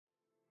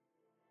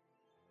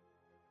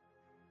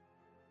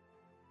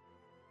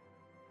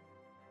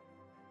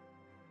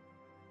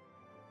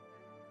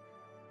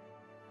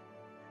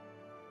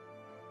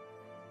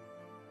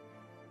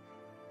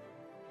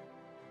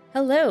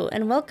Hello,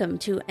 and welcome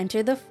to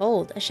Enter the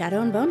Fold, a Shadow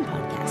and Bone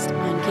podcast.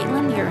 I'm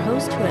Caitlin, your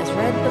host who has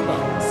read the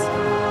books.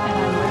 And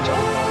I'm Rachel.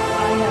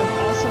 I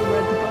have also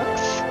read the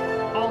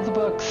books, all the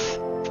books,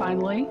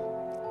 finally.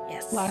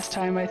 Yes. Last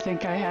time I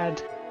think I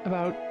had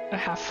about a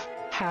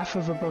half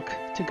of a book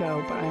to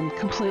go, but I'm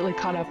completely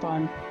caught up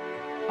on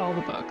all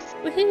the books.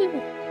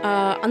 Woohoo!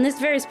 On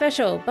this very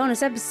special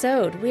bonus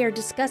episode, we are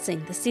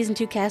discussing the season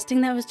 2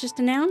 casting that was just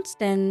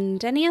announced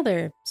and any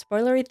other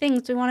spoilery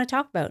things we want to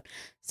talk about.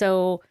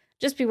 So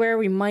just beware,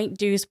 we might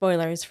do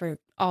spoilers for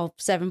all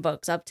 7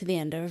 books up to the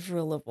end of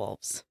Rule of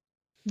Wolves.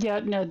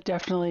 Yeah, no,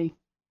 definitely.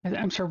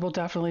 I'm sure we'll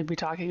definitely be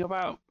talking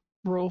about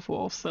Rule of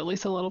Wolves at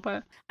least a little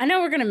bit. I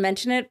know we're going to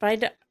mention it,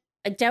 but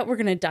I doubt we're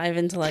going to dive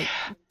into like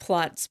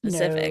plot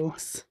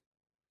specifics.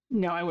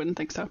 No, I wouldn't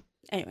think so.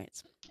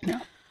 Anyways. No.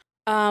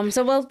 First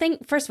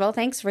of all,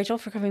 thanks Rachel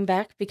for coming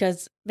back,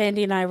 because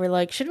Mandy and I were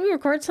like, should we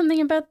record something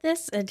about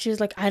this? And she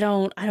was like, I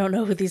don't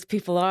know who these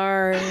people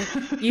are.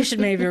 You should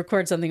maybe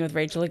record something with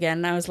Rachel again.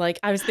 And I was like,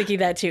 I was thinking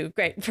that too.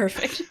 Great,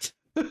 perfect.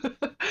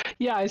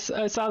 Yeah, I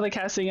saw the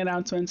casting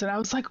announcements and I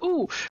was like,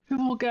 ooh,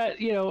 people will get,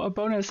 a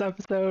bonus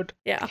episode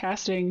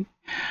casting.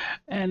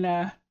 And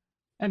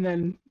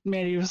then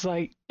Mandy was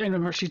like, I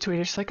remember she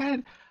tweeted, she's like,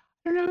 I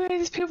don't know who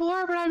these people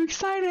are, but I'm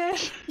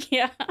excited.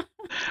 Yeah.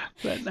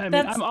 But I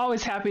mean, I'm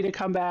always happy to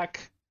come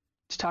back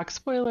to talk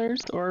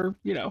spoilers or,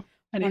 anything.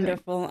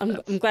 Wonderful.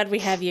 I'm glad we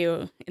have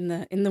you in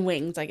the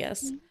wings, I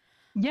guess.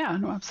 Yeah,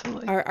 no,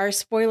 absolutely. Our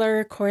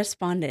spoiler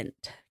correspondent.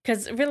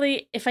 Because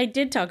really, if I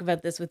did talk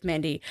about this with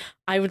Mandy,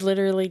 I would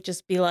literally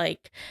just be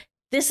like,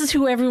 this is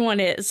who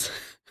everyone is.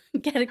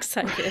 Get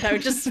excited. I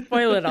would just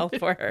spoil it all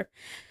for her.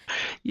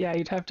 Yeah,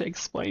 you'd have to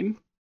explain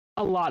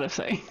a lot of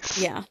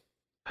things. Yeah.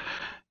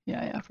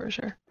 Yeah, for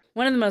sure.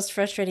 One of the most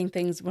frustrating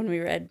things when we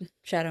read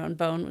Shadow and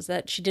Bone was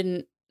that she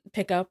didn't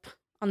pick up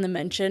on the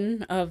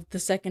mention of the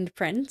second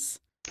prince.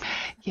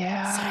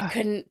 Yeah. So I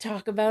couldn't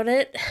talk about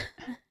it.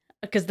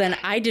 Because then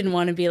I didn't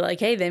want to be like,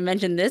 hey, they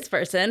mentioned this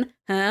person.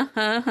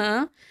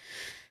 Well,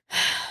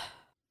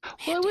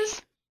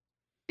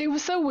 it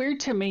was so weird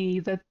to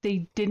me that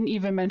they didn't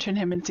even mention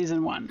him in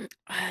season 1.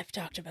 I've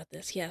talked about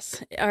this,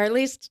 yes. Or at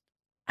least,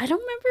 I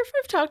don't remember if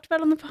I've talked about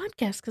it on the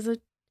podcast, because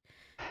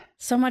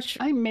so much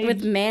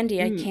with Mandy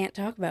I can't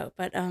talk about.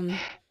 But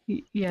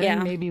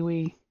yeah, maybe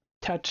we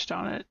touched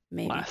on it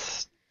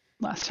last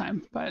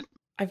time, but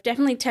I've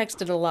definitely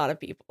texted a lot of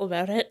people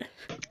about it.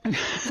 I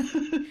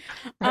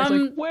was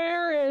like,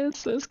 where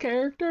is this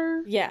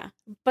character? Yeah.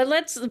 But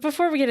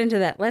before we get into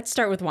that, let's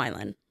start with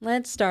Wylan.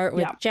 Let's start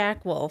with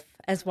Jack Wolf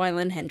as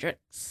Wylan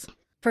Hendrix.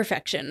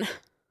 Perfection,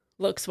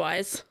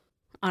 looks-wise,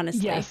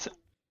 honestly. Yes,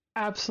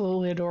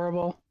 absolutely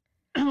adorable.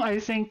 I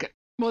think,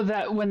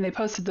 that when they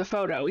posted the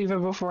photo, even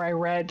before I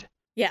read,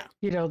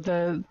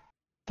 the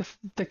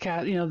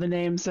cat, the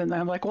names, and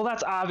I'm like, well,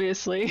 that's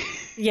obviously.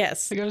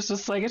 Yes. Like, it was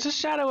just like, it's a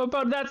Shadow and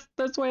Bone. That's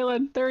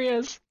Wylan. There he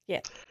is.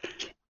 Yeah.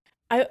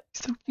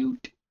 So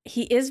cute.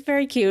 He is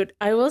very cute.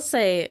 I will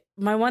say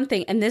my one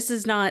thing, and this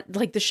is not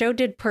like the show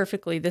did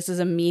perfectly. This is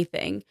a me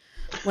thing.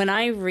 When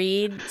I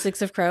read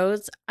Six of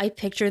Crows, I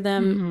picture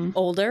them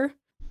older,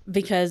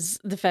 because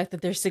the fact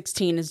that they're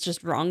 16 is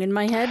just wrong in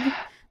my head.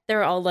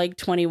 They're all like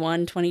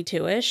 21,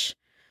 22-ish.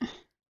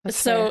 That's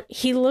so fair.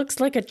 He looks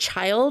like a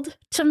child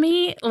to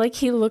me. Like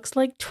he looks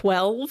like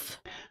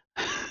 12.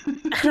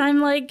 And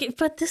I'm like,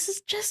 but this is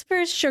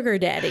Jesper's sugar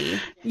daddy,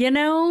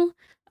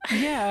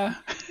 Yeah,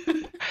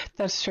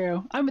 that's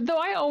true. Though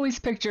I always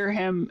picture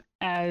him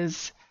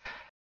as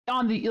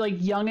on the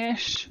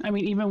youngish. I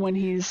mean, even when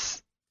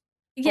he's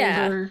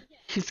older,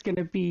 he's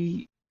gonna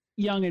be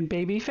young and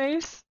baby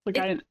face.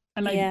 I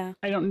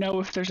don't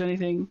know if there's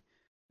anything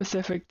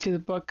specific to the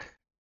book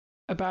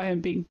about him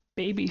being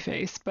baby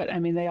face, but I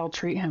mean, they all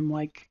treat him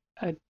like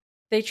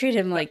They treat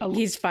him like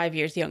he's 5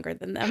 years younger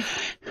than them.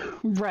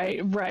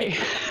 Right.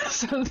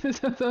 So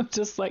I'm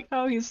just like,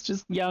 oh, he's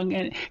just young,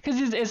 and because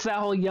it's that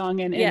whole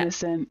young and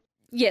innocent.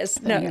 Yes,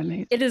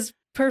 thing. It is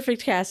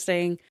perfect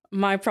casting.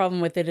 My problem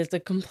with it is a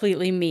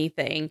completely me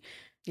thing.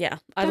 Yeah,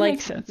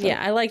 makes sense.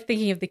 Yeah, I like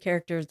thinking of the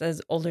characters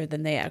as older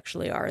than they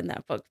actually are in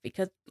that book,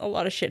 because a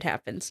lot of shit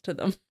happens to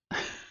them.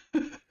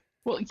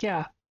 Well,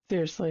 yeah,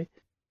 seriously,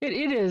 it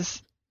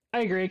is.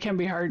 I agree. It can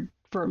be hard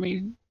for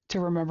me to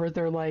remember.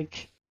 They're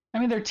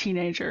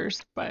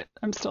teenagers, but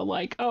I'm still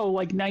like,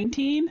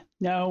 19?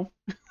 No,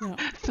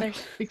 they're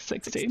like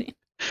 16.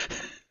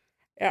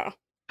 Yeah.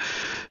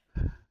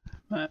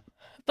 But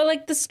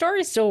like the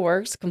story still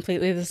works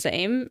completely the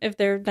same if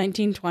they're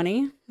 19,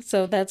 20.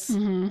 So that's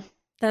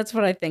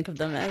what I think of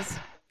them as,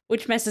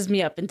 which messes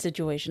me up in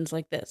situations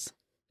like this.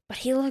 But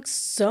he looks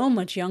so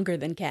much younger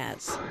than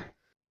Kaz.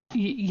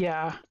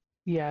 Yeah.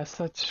 Yes,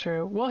 that's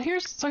true. Well,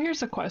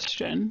 here's a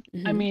question.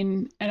 I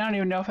mean, and I don't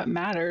even know if it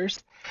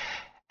matters.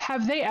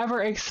 Have they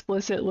ever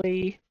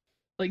explicitly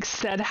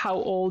said how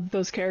old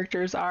those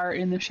characters are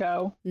in the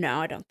show?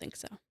 No, I don't think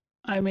so.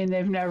 I mean,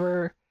 they've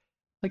never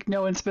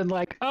no one's been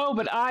like, oh,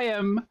 but I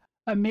am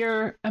a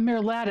mere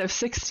lad of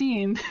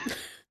 16.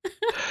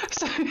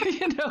 So,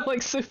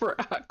 like super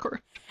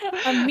awkward.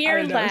 A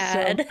mere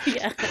lad. So.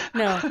 Yeah.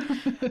 No.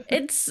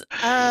 It's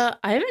I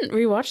haven't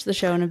rewatched the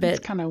show in a bit.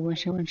 It's kind of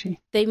wishy-washy.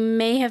 They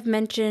may have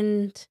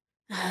mentioned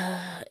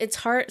it's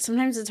hard.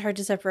 Sometimes it's hard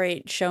to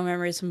separate show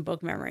memories from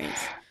book memories.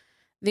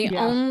 The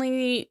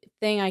only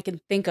thing I can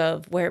think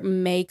of where it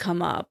may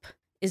come up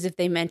is if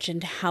they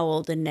mentioned how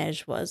old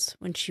Inej was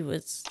when she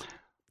was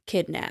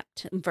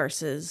kidnapped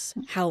versus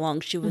how long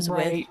she was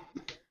with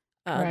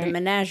the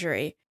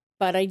menagerie.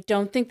 But I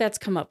don't think that's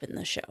come up in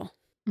the show.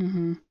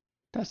 Mm-hmm.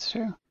 That's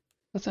true.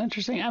 That's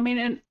interesting. I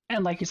mean,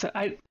 and like you said,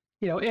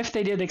 if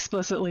they did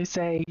explicitly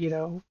say,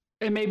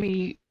 and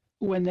maybe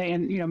when they,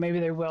 maybe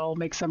they will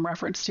make some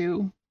reference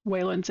to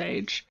Waylon's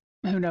age.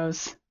 Who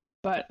knows?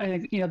 But I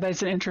think,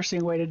 that's an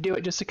interesting way to do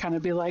it, just to kind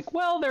of be like,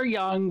 well, they're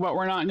young, but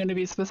we're not going to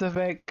be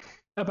specific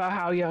about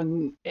how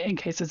young in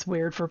case it's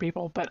weird for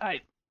people. But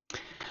I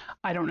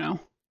don't know.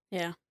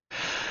 Yeah.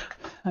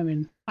 I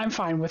mean, I'm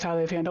fine with how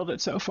they've handled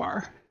it so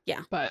far.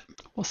 Yeah. But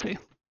we'll see.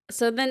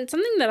 So then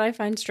something that I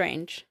find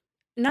strange,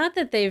 not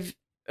that they've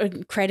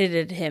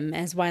credited him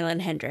as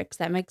Wyland Hendrix,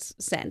 that makes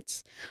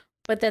sense,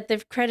 but that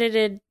they've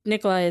credited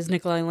Nikolai as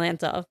Nikolai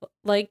Lantsov.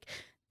 Like,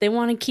 they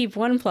want to keep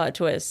one plot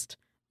twist,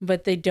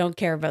 but they don't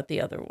care about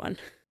the other one.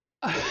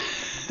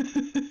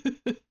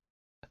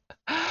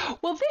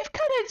 Well,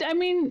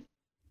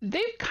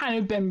 they've kind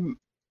of been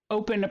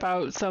open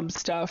about some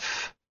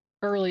stuff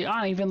early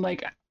on, even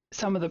like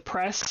some of the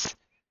press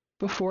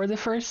before the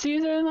first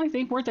season. I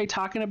think, weren't they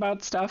talking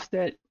about stuff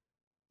that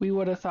we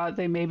would have thought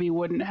they maybe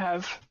wouldn't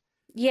have?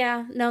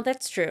 Yeah, no,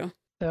 that's true.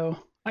 So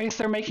I guess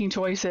they're making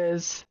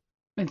choices.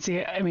 And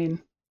see, I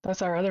mean,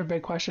 that's our other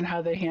big question,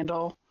 how they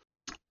handle,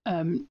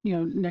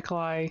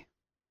 Nikolai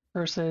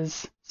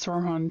versus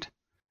Stormhund.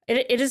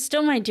 It is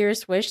still my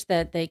dearest wish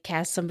that they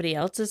cast somebody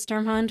else as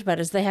Stormhund, but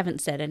as they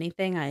haven't said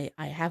anything, I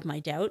have my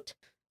doubt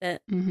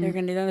that they're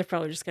going to do that. They're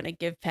probably just going to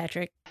give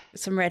Patrick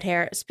some red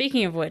hair.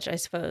 Speaking of which, I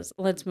suppose,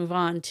 let's move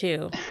on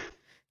to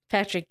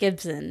Patrick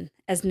Gibson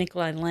as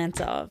Nikolai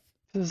Lantsov.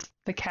 This is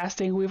the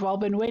casting we've all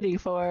been waiting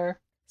for.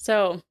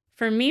 So,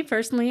 for me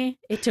personally,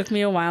 it took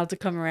me a while to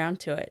come around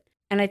to it.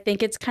 And I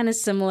think it's kind of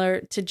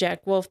similar to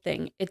Jack Wolf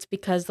thing. It's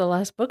because the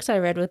last books I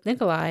read with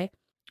Nikolai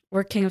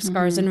were King of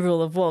Scars and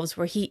Rule of Wolves,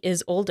 where he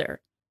is older.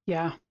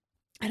 Yeah.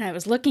 And I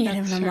was looking at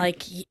him and I'm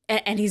like,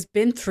 and he's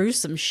been through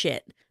some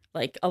shit,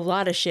 like a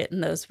lot of shit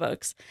in those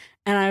books.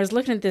 And I was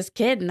looking at this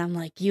kid and I'm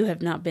like, you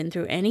have not been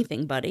through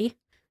anything, buddy.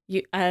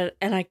 And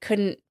I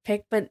couldn't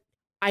pick, but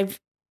I've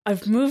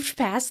moved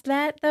past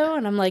that though.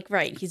 And I'm like,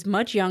 right, he's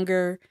much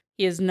younger.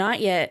 He is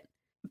not yet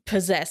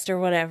possessed or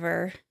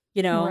whatever,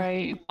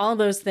 right. All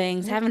those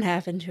things haven't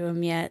happened to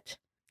him yet.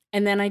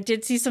 And then I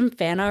did see some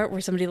fan art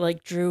where somebody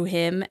like drew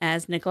him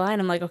as Nikolai.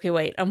 And I'm like, okay,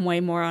 wait, I'm way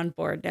more on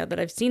board now that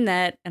I've seen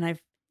that. And I've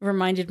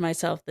reminded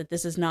myself that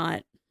this is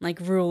not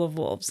like Rule of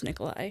Wolves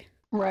Nikolai.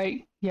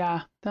 Right.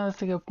 Yeah,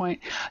 that's a good point.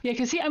 Yeah,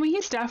 because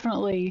he's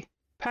definitely,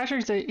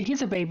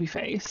 he's a baby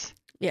face.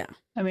 Yeah.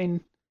 I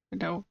mean, I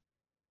know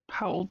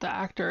how old the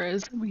actor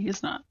is. I mean,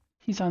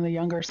 he's on the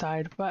younger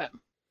side, but.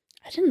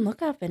 I didn't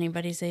look up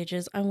anybody's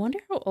ages. I wonder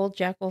how old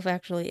Jack Wolf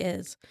actually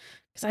is.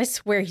 Because I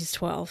swear he's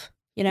 12,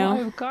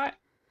 Well,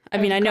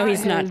 I know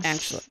he's not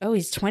actually. Oh,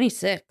 he's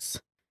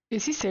 26.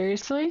 Is he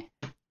seriously?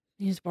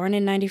 He was born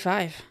in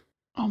 95.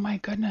 Oh my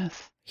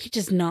goodness. He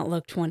does not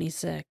look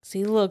 26.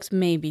 He looks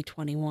maybe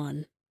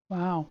 21.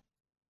 Wow.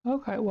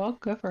 Okay, well,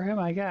 good for him,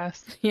 I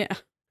guess. Yeah.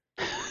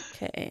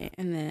 Okay,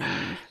 and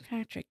then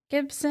Patrick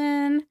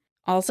Gibson,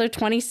 also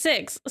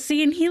 26.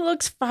 See, and he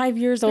looks 5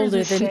 years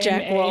older than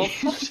Jack Wolf.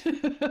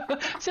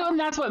 So, and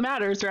that's what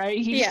matters, right?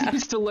 He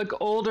needs to look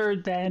older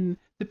than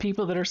the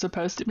people that are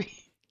supposed to be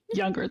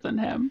younger than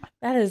him.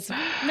 That is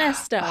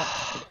messed up.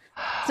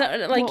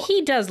 So,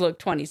 he does look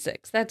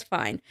 26. That's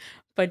fine.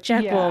 But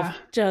Jack Wolf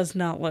does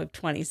not look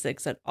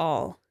 26 at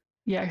all.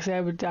 Yeah, because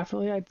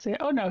I'd say,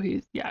 oh no,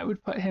 I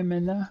would put him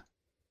in the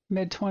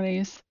mid-20s.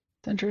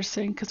 It's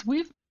interesting, because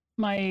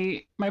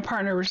my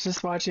partner was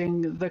just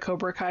watching the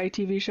Cobra Kai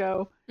TV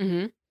show,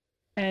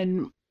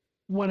 and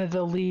one of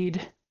the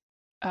lead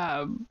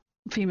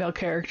female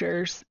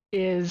characters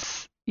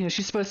is,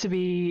 she's supposed to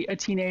be a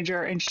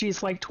teenager, and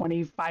she's like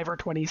 25 or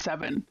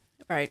 27.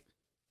 Right.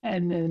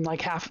 And then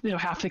like half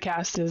the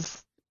cast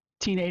is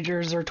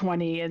teenagers or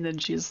 20, and then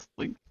she's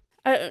like,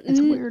 it's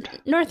weird.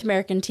 North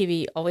American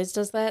TV always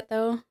does that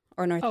though,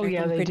 or North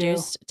American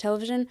produced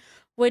television,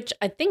 which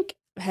I think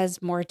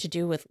has more to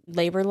do with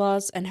labor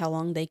laws and how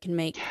long they can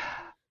make,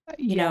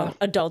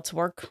 adults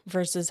work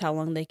versus how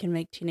long they can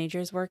make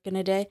teenagers work in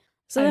a day.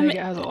 So I think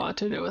it has a lot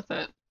to do with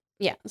it.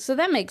 Yeah, so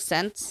that makes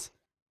sense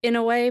in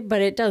a way,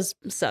 but it does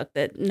suck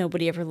that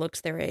nobody ever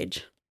looks their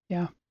age.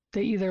 Yeah,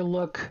 they either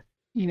look,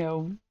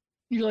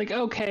 you're like,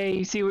 okay,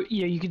 you see what,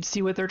 you can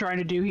see what they're trying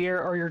to do here,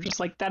 or you're just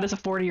like, that is a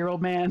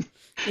 40-year-old man.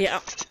 Yeah.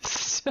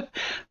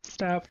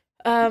 Stop.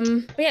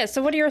 But yeah,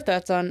 so what are your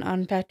thoughts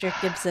on Patrick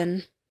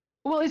Gibson?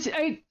 Well,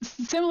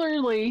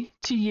 similarly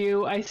to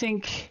you, I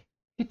think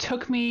it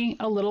took me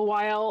a little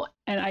while,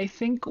 and I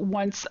think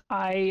once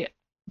I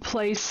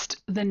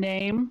placed the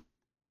name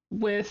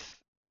with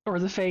or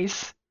the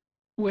face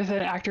with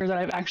an actor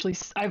that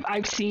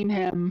I've seen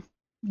him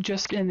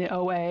just in the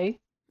OA,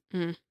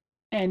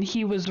 and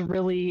he was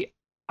really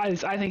I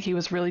think he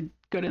was really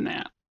good in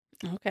that.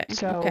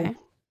 Okay.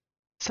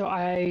 So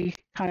I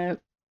kind of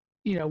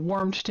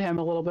warmed to him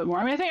a little bit more.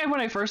 I mean, I think when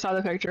I first saw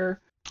the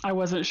picture, I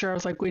wasn't sure. I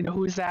was like, wait, no,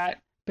 who's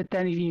that? But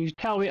then if you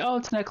tell me, oh,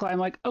 it's Nikolai, I'm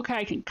like, okay,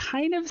 I can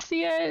kind of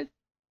see it,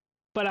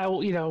 but I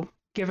will,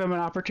 give him an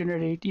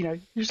opportunity.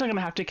 You're still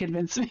gonna have to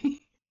convince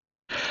me.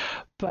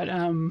 But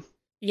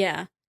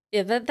yeah,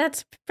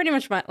 that's pretty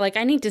much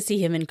I need to see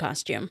him in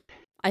costume.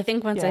 I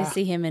think once I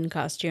see him in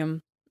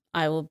costume,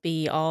 I will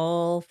be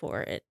all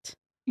for it.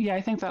 Yeah,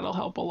 I think that'll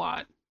help a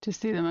lot to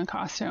see them in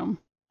costume.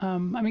 I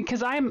mean,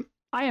 because I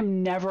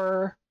am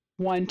never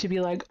one to be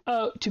like,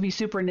 oh, to be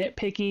super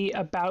nitpicky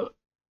about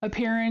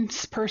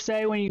appearance per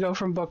se when you go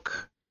from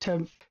book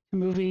to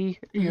movie,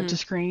 to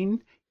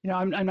screen.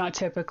 I'm not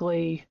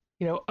typically,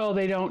 oh,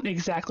 they don't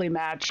exactly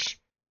match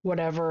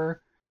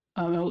whatever.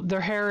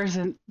 Their hair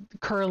isn't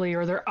curly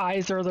or their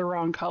eyes are the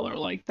wrong color.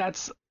 Like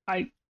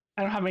I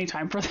don't have any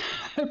time for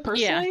that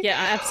personally. Yeah,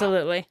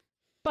 absolutely.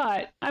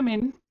 But I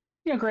mean,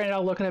 granted,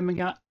 I'll look at him and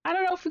go, I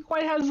don't know if he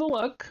quite has the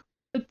look.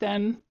 But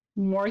then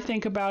the more I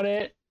think about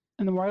it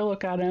and the more I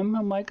look at him,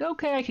 I'm like,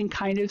 okay, I can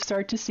kind of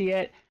start to see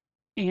it.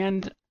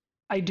 And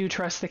I do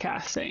trust the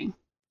casting.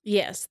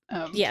 Yes.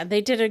 Yeah,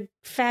 they did a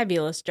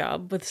fabulous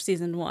job with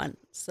season 1.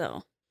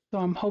 So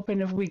I'm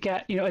hoping if we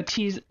get, a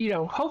tease,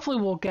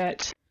 hopefully we'll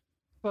get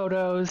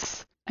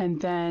photos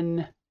and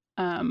then,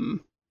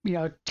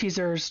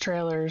 teasers,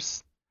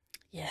 trailers.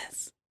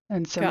 Yes.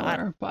 And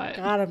similar. God,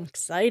 I'm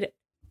excited.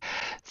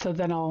 So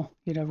then I'll,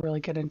 really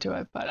get into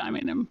it. But I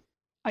mean,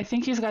 I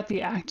think he's got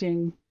the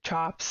acting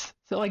chops.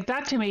 So like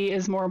that to me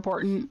is more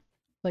important.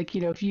 Like,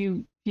 if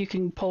you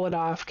can pull it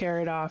off,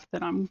 carry it off,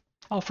 then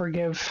I'll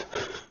forgive,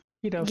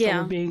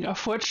 someone being a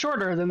foot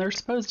shorter than they're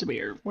supposed to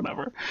be or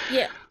whatever.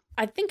 Yeah.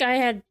 I think I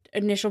had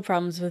initial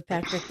problems with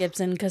Patrick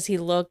Gibson because he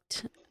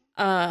looked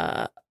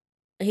a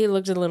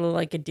little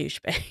like a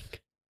douchebag.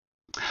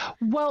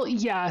 Well,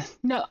 yeah,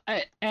 no,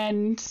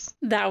 and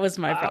that was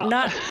my problem.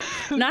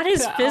 Not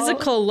his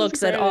physical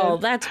looks at all.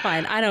 That's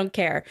fine. I don't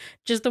care.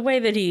 Just the way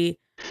that he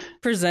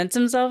presents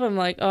himself. I'm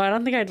like, oh, I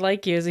don't think I'd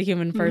like you as a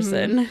human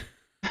person.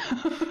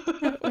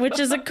 Which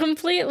is a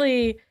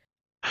completely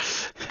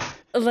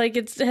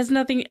it has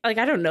nothing. Like,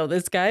 I don't know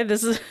this guy.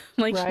 This is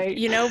like, right.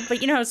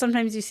 But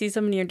sometimes you see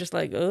somebody and you're just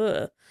like,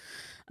 ugh.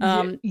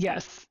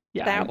 Yes.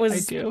 Yeah, I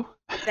do.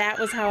 That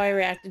was how I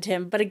reacted to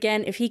him. But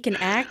again, if he can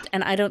act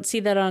and I don't see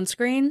that on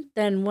screen,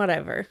 then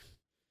whatever.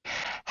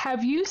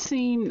 Have you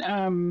seen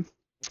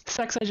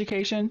Sex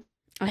Education?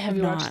 I have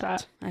you not. Watched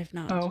that? I have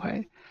not. Oh,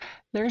 okay.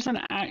 There's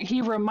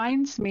he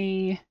reminds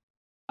me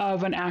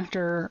of an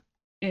actor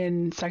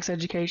in Sex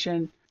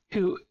Education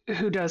who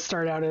does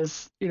start out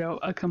as,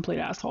 a complete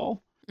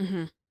asshole.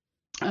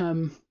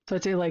 Mm-hmm. So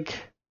I'd say like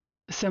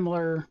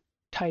similar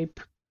type.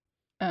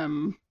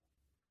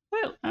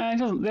 Well, they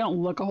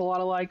don't look a whole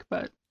lot alike,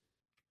 but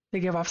they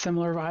give off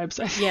similar vibes.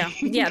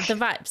 Yeah, the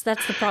vibes.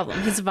 That's the problem.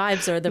 His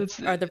vibes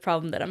are the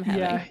problem that I'm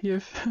having. Yeah, you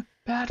have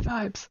bad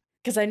vibes.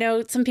 Because I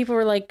know some people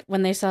were like,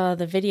 when they saw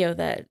the video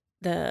that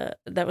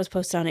was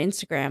posted on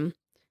Instagram,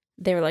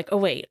 they were like, "Oh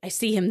wait, I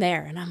see him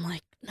there," and I'm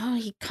like, "No,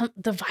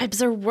 the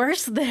vibes are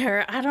worse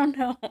there." I don't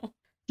know.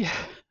 Yeah,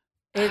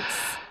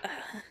 it's.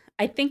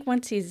 I think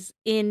once he's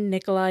in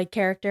Nikolai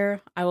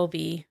character, I will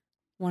be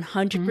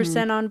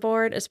 100% on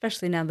board,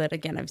 especially now that,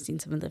 again, I've seen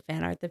some of the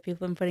fan art that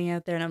people have been putting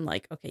out there, and I'm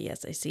like, okay,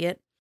 yes, I see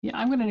it. Yeah,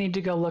 I'm going to need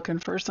to go looking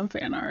for some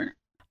fan art.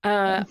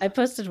 I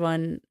posted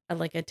one,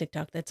 like a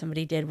TikTok that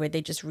somebody did where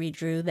they just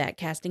redrew that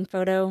casting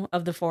photo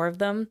of the 4 of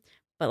them,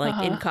 but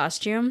like in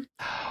costume.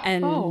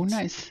 And oh,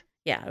 nice.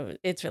 Yeah,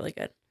 it's really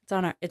good. It's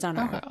on our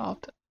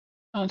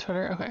on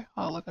Twitter. Okay,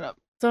 I'll look it up.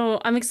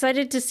 So I'm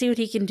excited to see what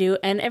he can do.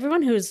 And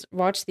everyone who's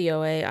watched the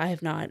OA, I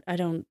have not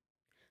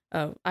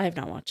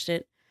watched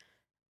it.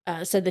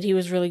 Said that he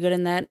was really good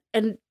in that.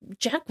 And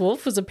Jack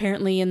Wolf was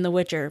apparently in The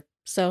Witcher.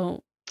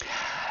 So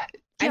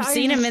I've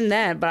seen him in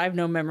that, but I have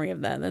no memory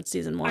of that. That's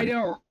season 1. I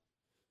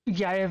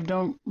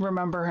don't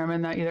remember him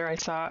in that either. I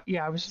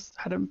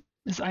had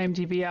his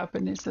IMDb up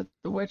and it's The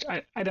Witch.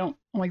 I don't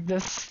like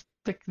this.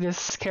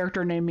 This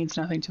character name means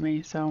nothing to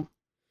me. So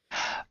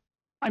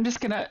I'm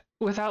just going to,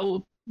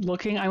 without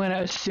looking, I'm going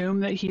to assume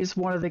that he's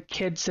one of the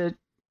kids that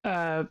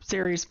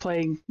Siri's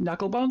playing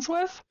Knucklebones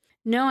with.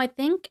 No, I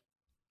think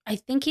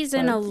he's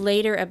in a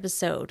later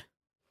episode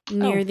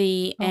near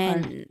the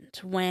end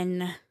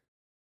when...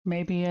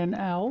 Maybe in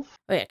Elf?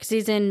 Oh, yeah, because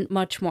he's in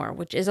Much More,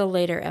 which is a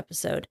later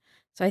episode.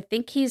 So I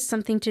think he's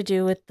something to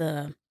do with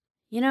the...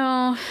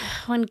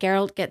 when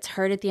Geralt gets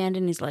hurt at the end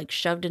and he's like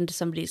shoved into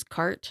somebody's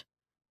cart.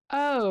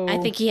 Oh. I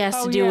think he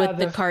has to do with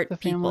the cart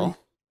people.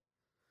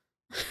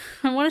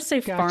 I want to say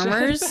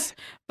farmers,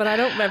 but I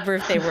don't remember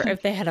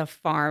if they had a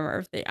farm or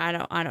if they... I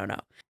don't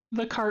know.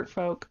 The cart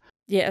folk.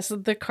 Yes,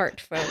 the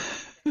cart folk.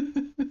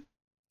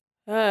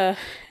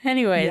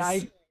 Anyways, yeah,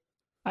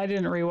 I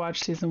didn't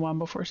rewatch season 1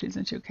 before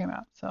season 2 came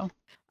out, so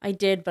I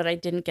did, but I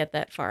didn't get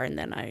that far, and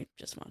then I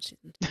just watched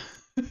season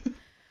 2.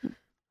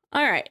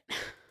 All right.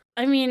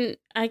 I mean,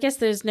 I guess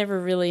there's never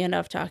really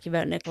enough talking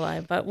about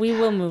Nikolai, but we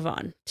will move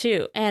on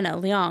to Anna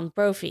Leong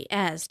Brophy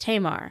as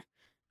Tamar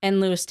and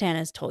Lewis Tan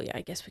as Tolia.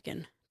 I guess we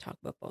can talk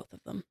about both of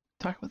them.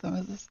 Talk about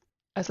them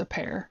as a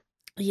pair.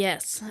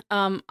 Yes.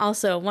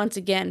 Also, once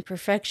again,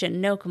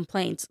 perfection, no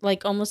complaints,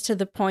 like almost to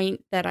the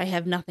point that I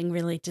have nothing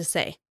really to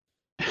say.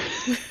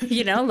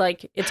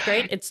 Like it's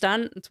great, it's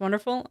done, it's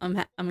wonderful.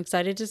 I'm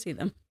excited to see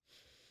them.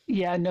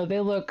 Yeah, no, they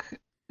look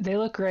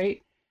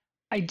great.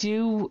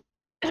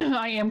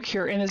 I am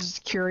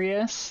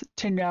curious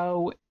to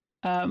know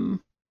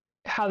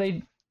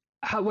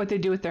what they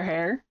do with their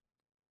hair.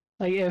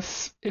 Like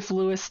if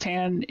Lewis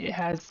Tan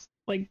has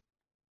like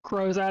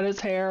grows out his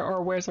hair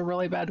or wears a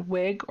really bad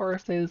wig, or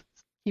if they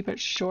keep it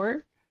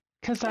short.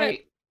 Because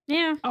I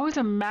always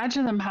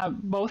imagine them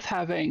both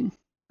having,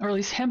 or at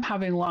least him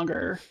having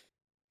longer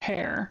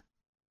hair,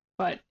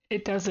 but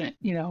it doesn't.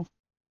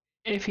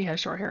 If he has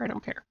short hair, I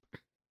don't care. I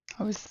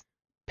always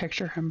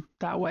picture him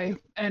that way,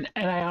 and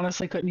I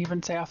honestly couldn't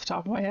even say off the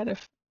top of my head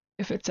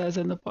if it says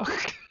in the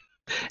book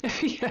if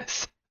he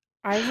has.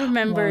 I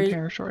remember long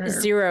hair, short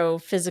hair. Zero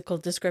physical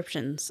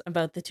descriptions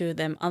about the two of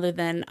them, other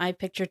than I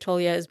picture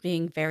Tolia as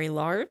being very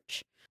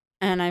large,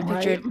 and I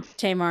pictured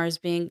Tamar as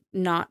being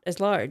not as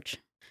large,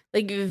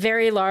 like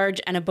very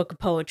large and a book of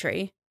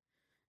poetry,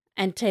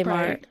 and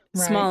Tamar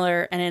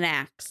smaller and an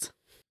axe.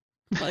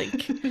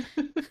 Like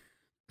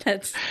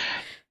that's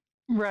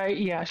right.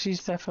 Yeah,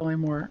 she's definitely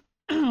more.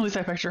 At least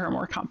I picture her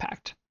more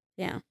compact.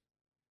 Yeah,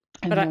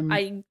 but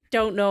I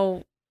don't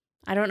know.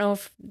 I don't know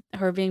if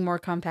her being more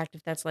compact,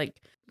 if that's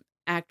like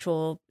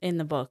actual in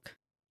the book.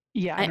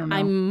 Yeah, I don't know.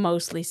 I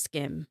mostly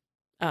skim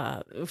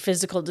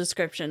physical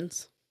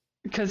descriptions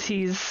because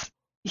he's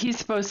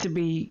supposed to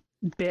be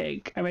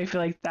big. I mean, I feel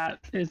like that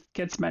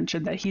gets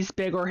mentioned that he's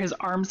big, or his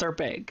arms are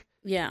big.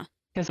 Yeah,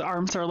 his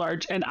arms are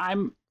large, and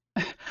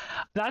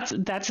that's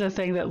the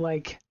thing that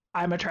like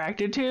I'm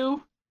attracted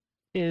to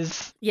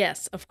is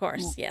yes, of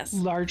course, yes,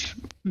 large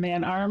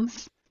man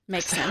arms.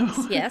 Makes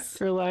sense. Yes,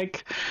 you're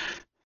like,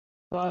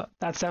 well,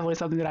 that's definitely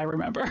something that I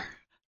remember.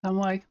 I'm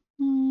like,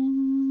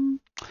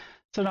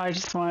 so now I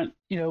just want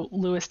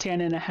Lewis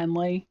Tan and a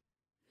Henley.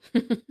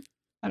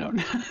 I don't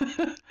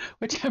know,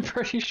 which I'm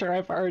pretty sure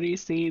I've already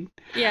seen.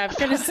 Yeah, I'm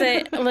gonna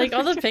say, like,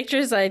 all the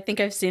pictures I think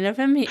I've seen of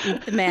him,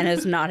 the man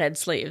has not had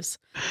sleeves.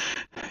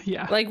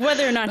 Yeah. Like,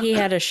 whether or not he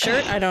had a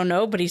shirt, I don't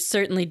know, but he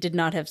certainly did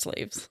not have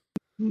sleeves.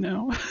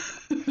 No.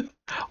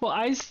 Well,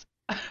 I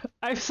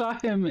saw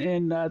him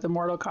in the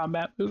Mortal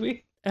Kombat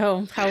movie.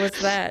 Oh, how was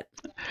that?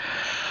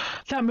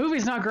 That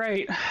movie's not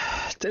great.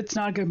 It's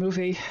not a good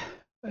movie.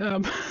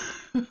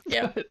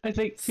 Yeah. I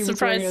think he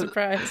was wearing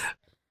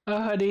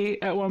a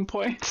hoodie at one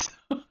point.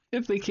 I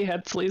think he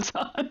had sleeves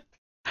on.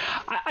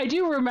 I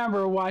do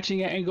remember watching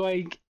it and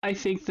going, I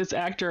think this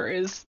actor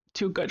is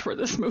too good for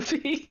this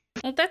movie.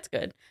 Well, that's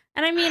good.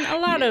 And I mean, a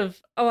lot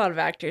of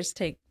actors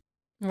take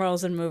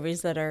roles in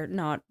movies that are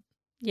not,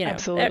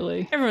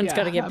 absolutely. Everyone's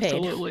got to get paid.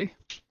 Absolutely.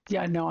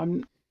 Yeah, no,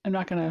 I'm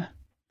not gonna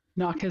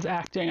knock his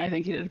acting. I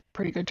think he did a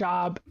pretty good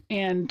job.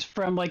 And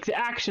from like the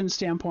action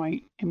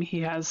standpoint, I mean,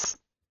 he has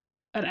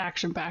an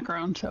action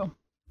background, so.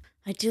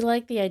 I do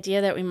like the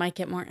idea that we might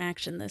get more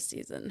action this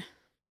season.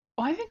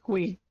 Well, I think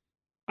we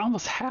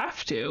almost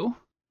have to,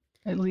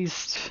 at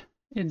least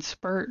in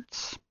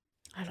spurts.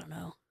 I don't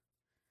know.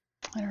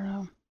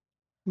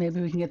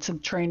 Maybe we can get some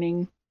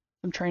training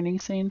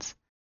scenes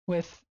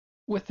with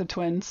the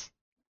twins,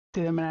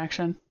 do them in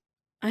action.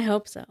 I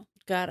hope so.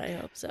 God, I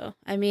hope so.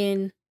 I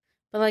mean,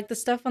 but like the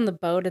stuff on the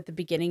boat at the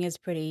beginning is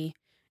pretty.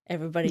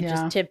 Everybody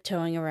just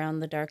tiptoeing around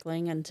the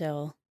Darkling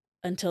until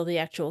the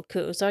actual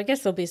coup. So I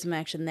guess there'll be some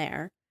action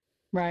there.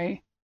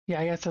 Right. Yeah,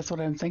 I guess that's what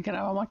I'm thinking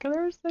of. I'm like,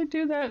 they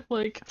do that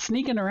like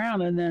sneaking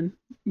around and then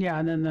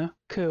the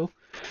coup.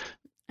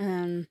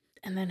 And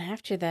then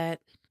after that,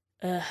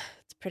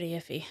 it's pretty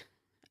iffy.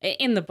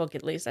 In the book,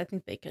 at least, I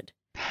think they could.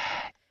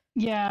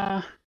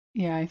 Yeah,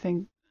 I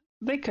think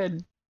they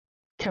could,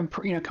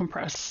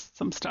 compress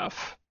some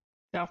stuff.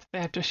 They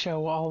have to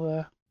show all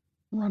the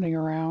running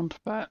around,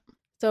 but.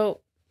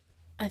 So,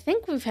 I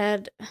think we've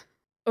had.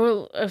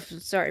 Oh,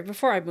 sorry.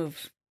 Before I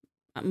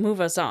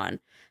move us on,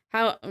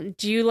 how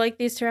do you like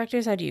these two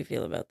actors? How do you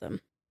feel about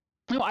them?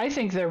 No, I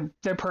think they're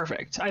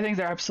perfect. I think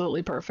they're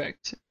absolutely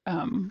perfect.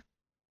 I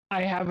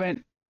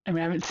haven't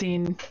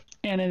seen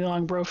Anna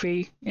Leong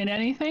Brophy in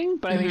anything,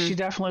 but I mean, she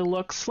definitely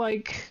looks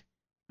like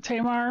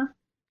Tamar.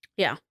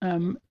 Yeah.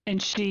 And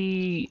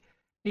she,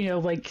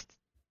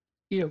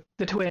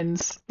 the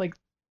twins, like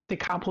they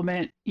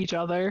complement each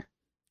other.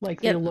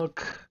 Like they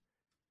look,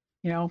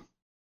 the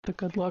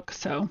good look.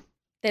 So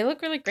they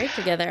look really great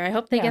together. I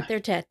hope they get their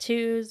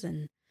tattoos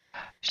and.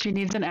 She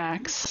needs an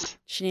axe.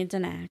 She needs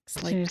an axe,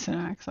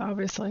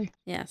 obviously.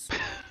 Yes.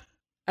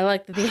 I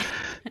like that the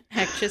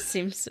actress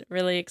seems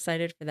really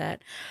excited for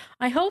that.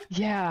 I hope.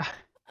 Yeah.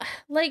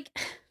 Like,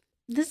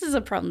 this is a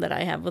problem that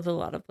I have with a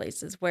lot of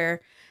places where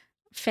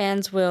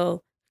fans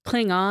will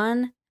cling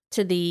on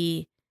to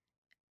the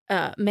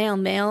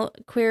male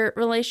queer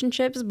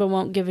relationships, but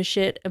won't give a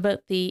shit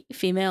about the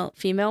female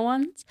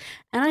ones.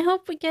 And I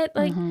hope we get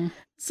like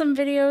some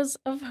videos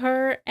of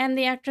her and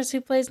the actress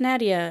who plays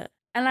Nadia.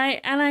 And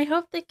I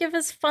hope they give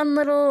us fun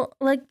little,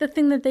 like the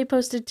thing that they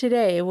posted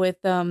today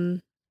with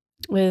Wyland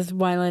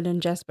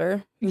and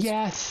Jesper.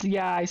 Yes,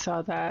 yeah, I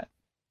saw that.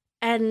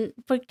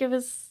 But give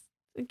us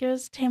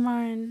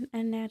Tamar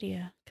and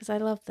Nadia, because I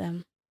love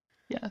them.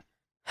 Yeah,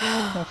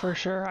 no, for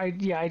sure. I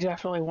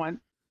definitely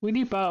want. We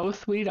need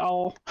both. We need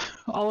all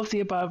of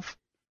the above.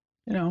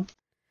 You know,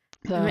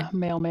 the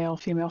male,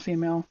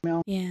 female.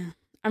 Yeah,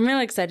 I'm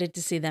really excited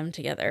to see them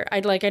together. I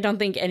don't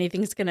think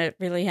anything's gonna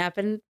really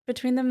happen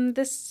between them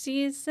this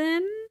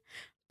season,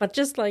 but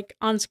just like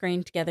on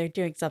screen together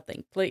doing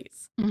something,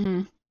 please.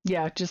 Mm-hmm.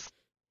 Yeah, just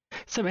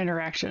some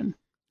interaction.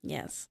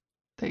 Yes.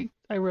 They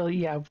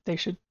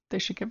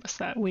should give us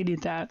that. We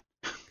need that.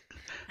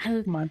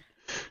 Come on.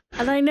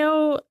 And I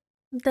know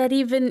that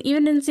even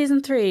in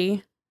season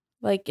 3,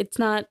 like it's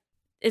not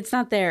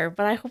there,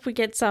 but I hope we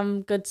get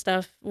some good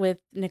stuff with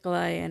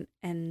Nikolai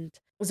and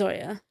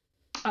Zoya.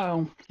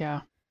 Oh,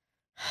 yeah.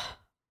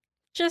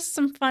 Just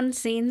some fun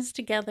scenes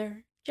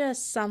together.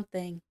 Just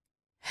something.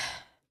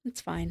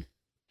 It's fine.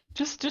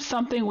 Just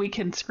something we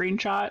can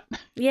screenshot.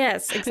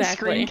 Yes, exactly.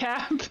 Screen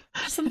cap.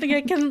 Something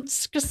I can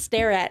just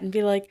stare at and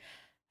be like,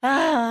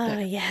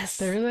 yes.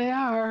 There they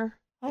are.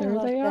 There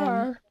they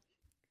are.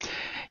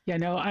 Yeah,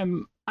 no,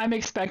 I'm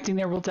expecting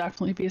there will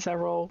definitely be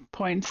several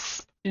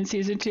points in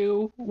season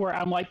 2 where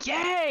I'm like,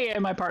 yay!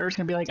 And my partner's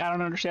gonna be like, I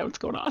don't understand what's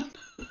going on.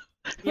 Yep.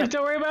 Like,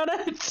 don't worry about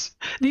it.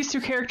 These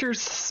 2 characters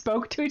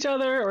spoke to each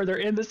other or they're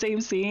in the same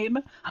scene.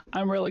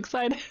 I'm real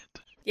excited.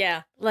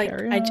 Yeah, like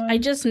I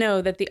just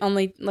know that the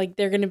only, like,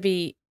 they're going to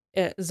be,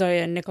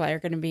 Zoya and Nikolai are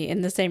going to be in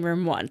the same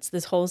room once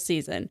this whole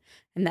season,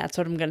 and that's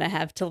what I'm going to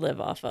have to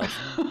live off of.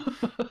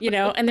 You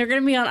know, and they're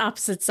going to be on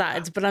opposite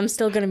sides, but I'm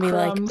still going to be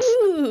like,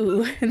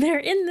 ooh, they're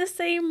in the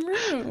same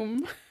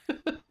room.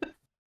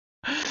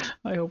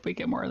 I hope we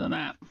get more than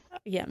that.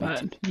 Yeah, me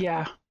too.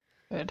 Yeah,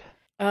 good.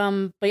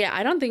 But yeah,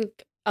 I don't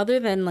think, other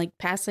than like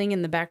passing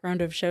in the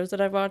background of shows that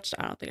I've watched,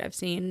 I don't think I've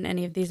seen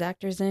any of these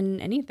actors in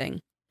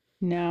anything.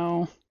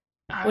 No.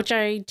 Which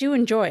I do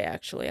enjoy,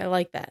 actually. I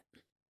like that.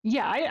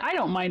 Yeah, I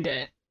don't mind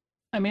it.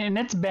 I mean,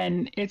 it's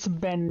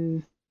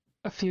been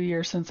a few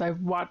years since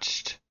I've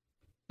watched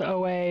the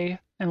OA,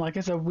 and like I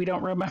said, we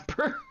don't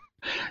remember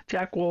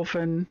Jack Wolf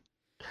and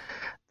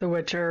The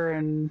Witcher,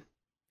 and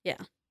yeah,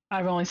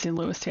 I've only seen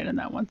Louis Tan in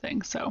that one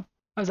thing, so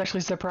I was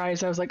actually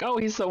surprised. I was like, oh,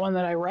 he's the one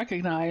that I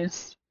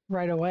recognized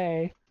right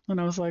away, and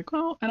I was like,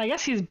 well, and I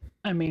guess he's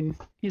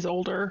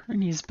older,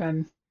 and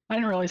I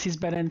didn't realize he's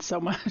been in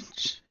so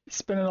much.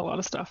 He's been in a lot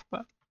of stuff,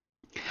 but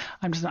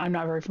I'm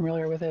not very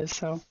familiar with his,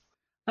 so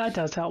that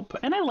does help.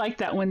 And I like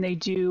that when they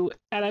do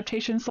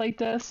adaptations like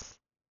this,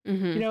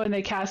 you know, and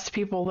they cast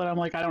people that I'm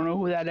like, I don't know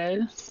who that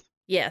is.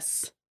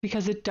 Yes,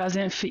 because it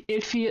doesn't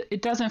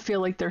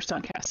feel like they're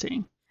stunt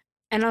casting.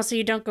 And also,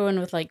 you don't go in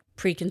with like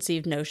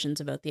preconceived notions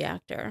about the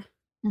actor.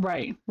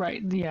 Right.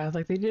 Yeah,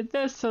 like they did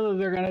this, so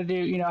they're gonna do.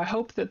 You know, I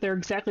hope that they're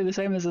exactly the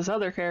same as this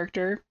other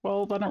character.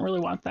 Well, I don't really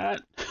want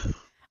that.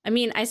 I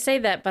mean, I say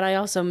that, but I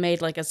also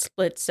made like a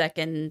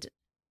split-second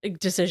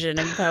decision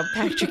about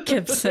Patrick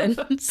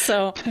Gibson.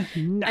 So,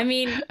 no. I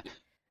mean,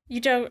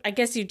 I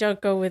guess you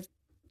don't go with,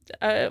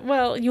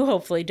 you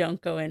hopefully don't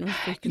go in with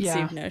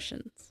preconceived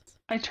notions.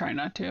 I try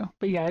not to,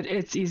 but yeah,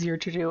 it's easier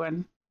to do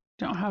and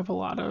don't have a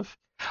lot of,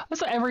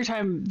 also every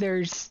time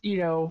there's, you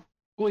know,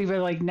 well,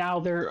 even like now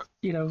there,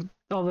 you know,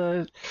 all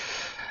the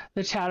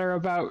chatter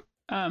about,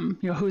 you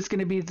know, who's going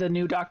to be the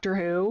new Doctor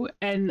Who,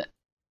 and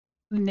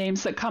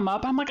names that come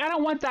up, I'm like, I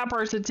don't want that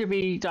person to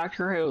be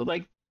Doctor Who.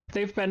 Like,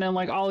 they've been in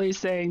like all these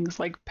things.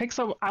 Like,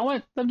 I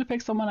want them to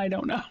pick someone I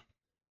don't know.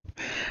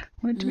 I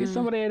want it to be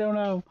somebody I don't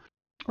know,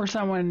 or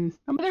someone.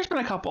 I mean, there's been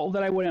a couple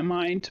that I wouldn't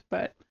mind,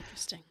 but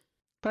interesting.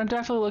 But I'm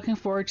definitely looking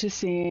forward to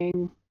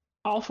seeing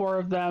all 4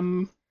 of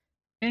them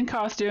in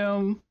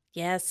costume.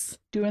 Yes,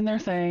 doing their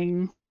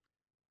thing,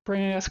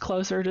 bringing us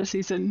closer to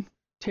season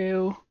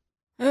 2.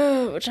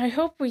 Oh, which I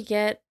hope we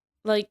get.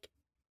 Like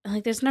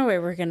there's no way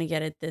we're gonna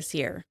get it this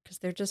year because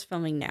they're just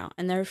filming now,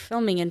 and they're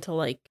filming until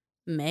like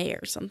May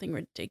or something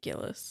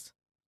ridiculous.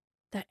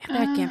 That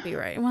can't be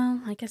right.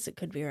 Well, I guess it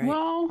could be right.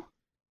 Well,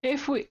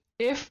 if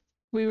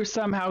we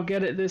somehow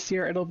get it this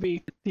year, it'll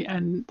be the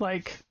end,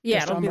 like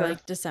December. It'll be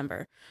like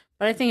December.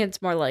 But I think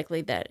it's more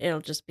likely that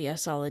it'll just be a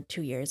solid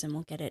 2 years, and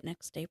we'll get it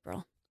next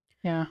April.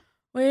 Yeah,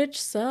 which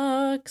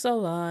sucks a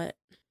lot.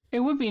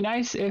 It would be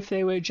nice if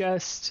they would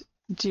just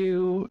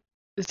do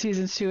the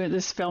seasons 2 and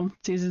this film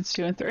seasons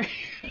 2 and 3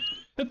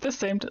 at the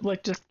same time,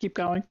 like just keep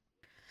going.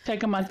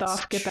 Take a month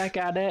off, get back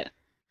at it.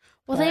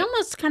 Well, they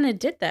almost kind of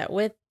did that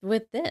with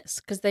this,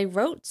 because they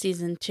wrote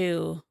season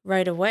 2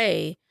 right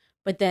away,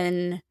 but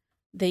then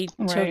they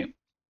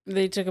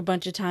took a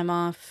bunch of time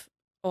off,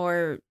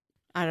 or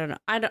I don't know.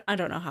 I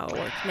don't know how it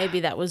worked. Maybe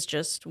that was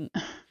just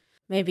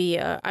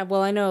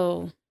I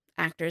know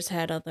actors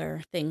had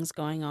other things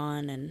going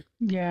on, and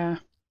yeah,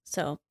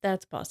 so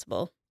that's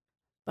possible.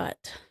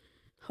 But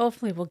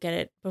hopefully we'll get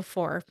it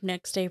before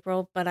next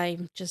April, but I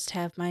just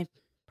have my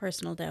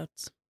personal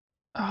doubts.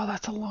 Oh,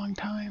 that's a long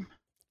time.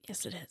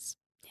 Yes, it is.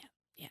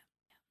 Yeah.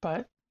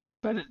 But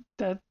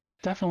that's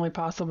definitely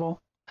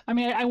possible. I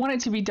mean, I want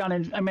it to be done,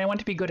 and I want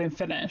it to be good and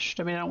finished.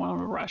 I mean, I don't want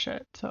to rush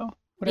it. So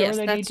whatever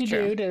they need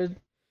to do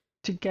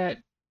to get,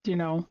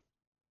 and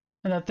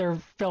that they're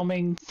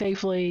filming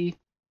safely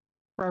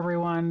for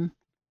everyone.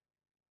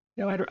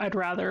 I'd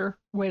rather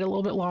wait a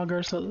little bit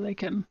longer so that they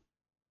can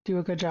do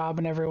a good job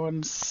and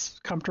everyone's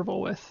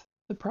comfortable with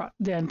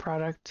the end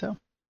product. So,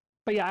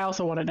 but yeah, I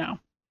also want to know.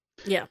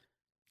 Yeah,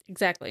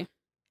 exactly.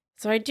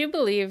 So I do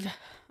believe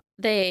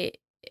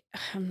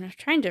I'm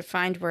trying to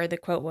find where the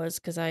quote was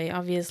because I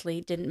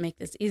obviously didn't make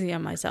this easy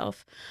on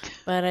myself,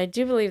 but I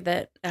do believe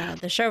that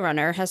the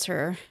showrunner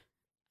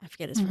I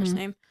forget his first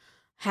name,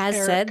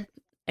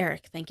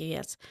 Eric, thank you,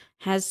 yes,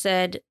 has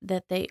said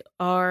that they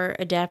are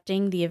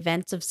adapting the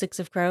events of Six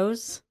of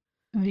Crows.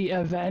 The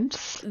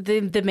events?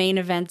 The main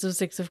events of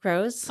Six of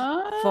Crows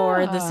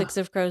for the Six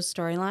of Crows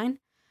storyline,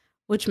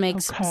 which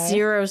makes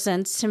zero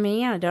sense to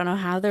me. I don't know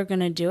how they're going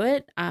to do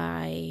it.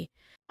 I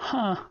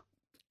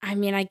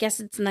mean, I guess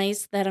it's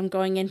nice that I'm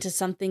going into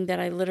something that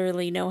I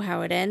literally know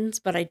how it ends,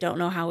 but I don't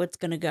know how it's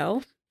going to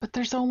go. But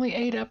there's only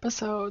 8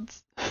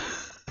 episodes.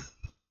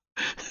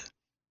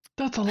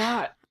 That's a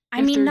lot.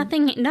 I mean,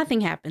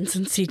 nothing happens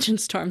in Siege and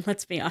Storm,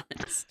 let's be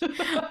honest.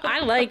 I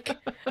like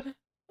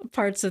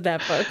parts of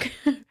that book,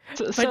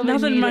 but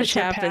nothing much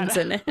happens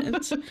in it.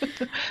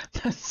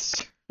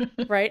 That's true.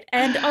 Right?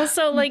 And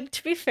also,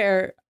 to be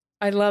fair,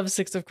 I love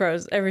Six of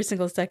Crows, every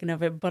single second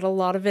of it, but a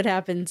lot of it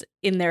happens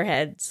in their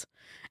heads.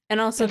 And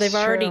also, they've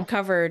already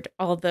covered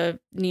all the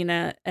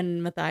Nina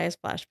and Matthias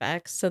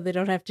flashbacks, so they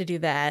don't have to do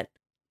that.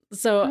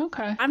 So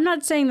I'm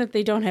not saying that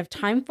they don't have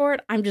time for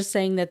it. I'm just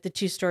saying that the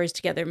two stories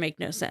together make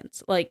no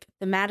sense.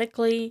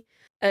 Thematically,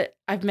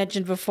 I've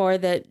mentioned before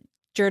that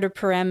Jurda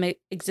Parem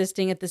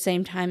existing at the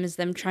same time as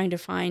them trying to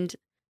find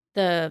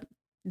the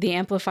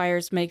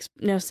amplifiers makes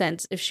no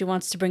sense. If she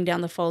wants to bring down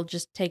the fold,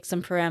 just take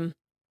some Parem,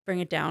 bring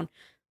it down.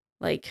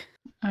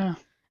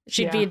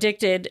 She'd be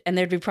addicted and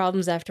there'd be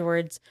problems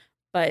afterwards,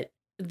 but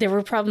there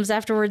were problems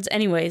afterwards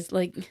anyways.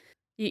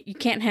 You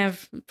can't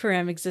have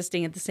Parem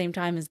existing at the same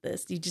time as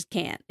this. You just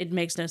can't. It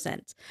makes no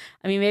sense.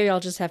 I mean, maybe I'll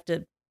just have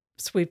to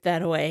sweep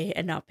that away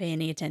and not pay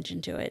any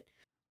attention to it.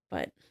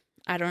 But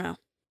I don't know.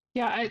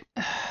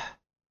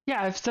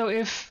 Yeah, so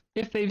if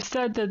they've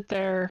said that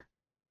they're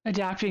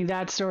adapting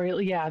that story,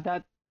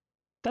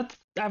 that's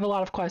I have a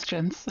lot of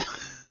questions.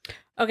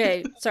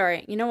 Okay,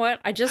 sorry. You know what?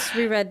 I just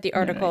reread the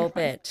article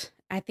that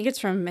I think it's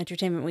from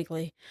Entertainment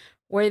Weekly,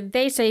 where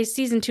they say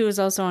season 2 is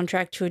also on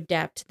track to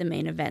adapt the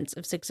main events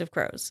of Six of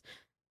Crows.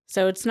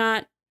 So it's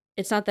not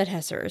that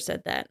Hesser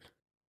said that.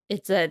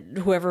 It's that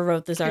whoever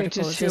wrote this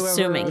article is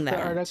assuming that.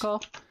 The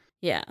article?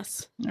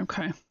 Yes.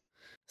 Okay.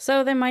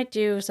 So they might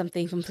do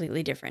something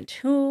completely different.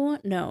 Who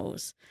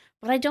knows?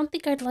 But I don't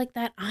think I'd like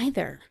that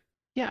either.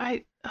 Yeah,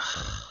 it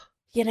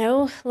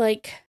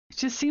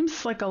just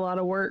seems like a lot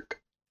of work.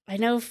 I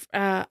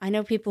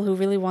know people who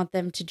really want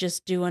them to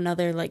just do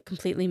another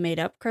completely made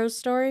up Crows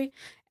story,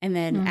 and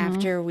then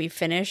after we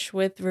finish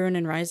with Ruin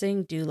and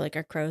Rising, do a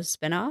Crows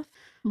spinoff.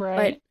 Right.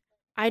 But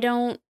I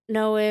don't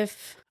know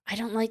if I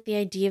don't like the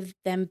idea of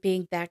them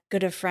being that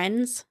good of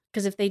friends,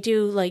 because if they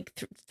do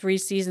 3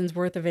 seasons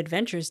worth of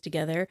adventures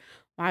together,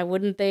 why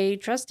wouldn't they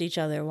trust each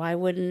other? Why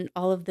wouldn't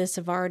all of this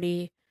have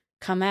already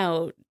come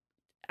out?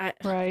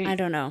 I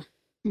don't know.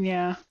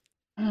 Yeah.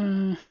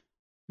 I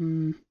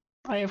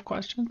have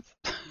questions.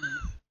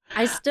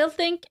 I still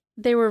think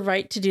they were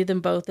right to do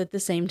them both at the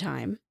same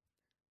time,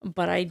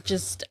 but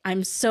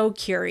I'm so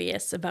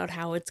curious about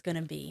how it's going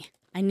to be.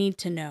 I need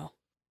to know.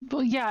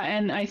 Well, yeah,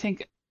 and I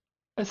think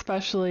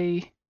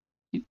especially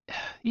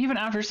even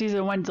after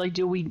season 1,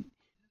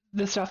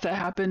 the stuff that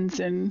happens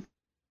in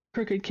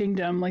Crooked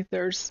Kingdom,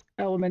 there's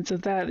elements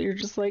of that you're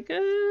just I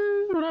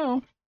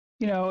don't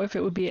know, if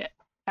it would be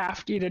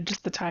after,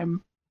 just the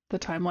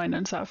timeline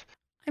and stuff.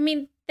 I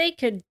mean, they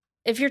could,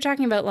 if you're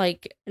talking about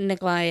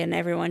Nikolai and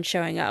everyone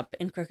showing up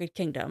in Crooked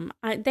Kingdom,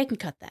 they can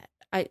cut that.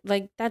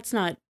 That's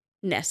not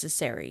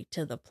necessary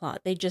to the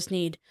plot. They just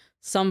need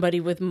somebody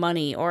with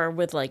money or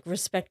with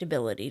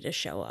respectability to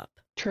show up.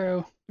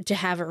 True. To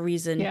have a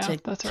reason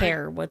to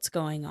care what's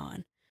going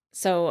on.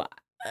 So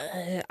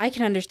I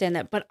can understand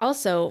that. But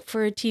also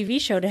for a TV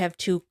show to have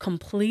 2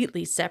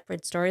 completely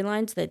separate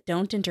storylines that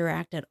don't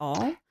interact at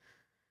all,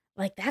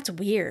 that's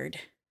weird.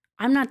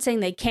 I'm not saying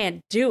they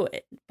can't do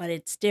it, but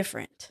it's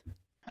different.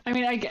 I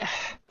mean,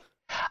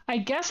 I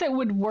guess it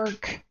would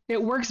work.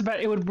 It works, but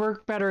it would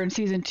work better in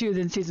season 2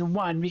 than season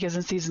 1, because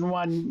in season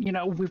 1,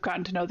 we've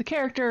gotten to know the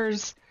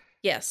characters.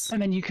 Yes.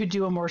 And then you could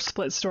do a more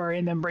split story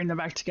and then bring them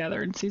back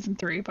together in season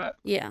 3. But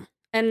yeah.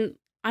 And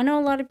I know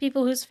a lot of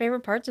people whose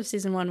favorite parts of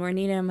season 1 were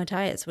Nina and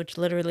Matthias, which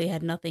literally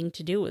had nothing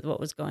to do with what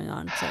was going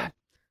on. So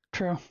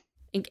true.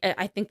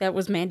 I think that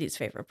was Mandy's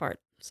favorite part.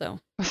 So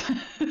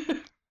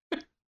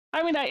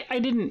I mean,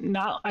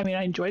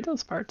 I enjoyed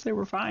those parts. They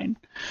were fine,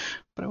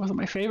 but it wasn't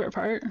my favorite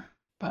part.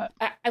 But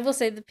I will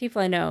say the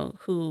people I know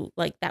who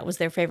like that was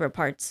their favorite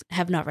parts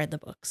have not read the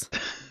books.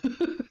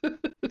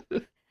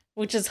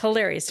 Which is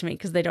hilarious to me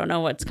because they don't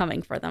know what's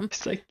coming for them.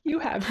 It's like, you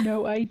have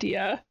no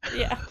idea.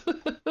 Yeah.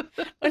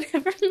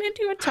 Whenever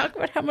Mindy would talk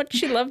about how much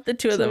she loved the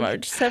two of them, I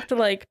would just have to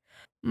like,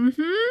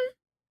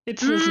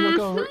 It's this look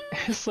over.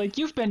 It's like,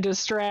 you've been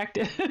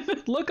distracted.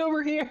 Look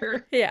over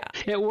here. Yeah.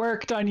 It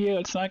worked on you.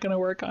 It's not going to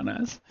work on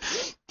us.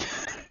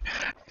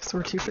 Because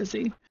we're too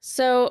busy.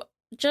 So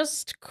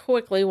just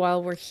quickly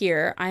while we're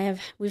here,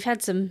 we've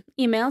had some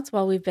emails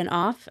while we've been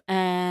off.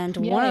 And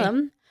Yay. one of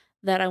them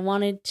that I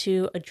wanted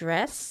to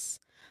address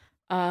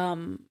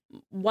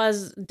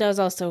does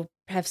also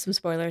have some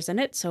spoilers in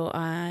it, so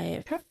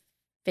I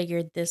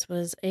figured this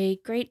was a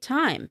great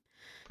time.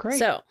 Great.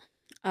 So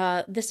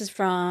this is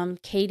from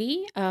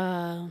Katie.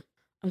 I'm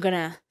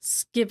gonna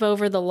skip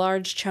over the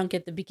large chunk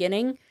at the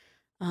beginning,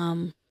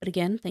 but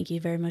again, thank you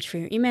very much for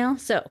your email.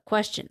 So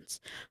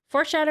questions: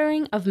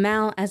 foreshadowing of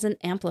Mal as an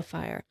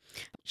amplifier.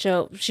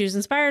 So she was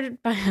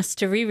inspired by us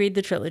to reread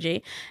the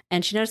trilogy,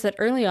 and she noticed that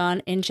early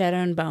on in Shadow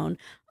and Bone,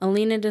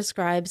 Alina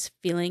describes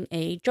feeling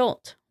a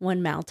jolt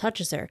when Mal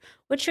touches her,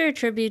 which she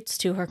attributes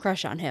to her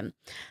crush on him.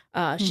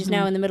 She's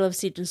now in the middle of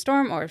Siege and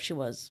Storm, or if she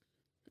was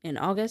in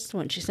August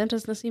when she sent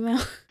us this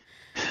email.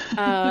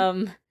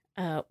 Where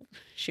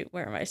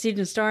am I? Siege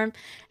and Storm.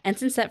 And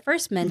since that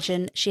first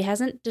mention, she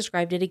hasn't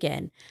described it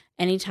again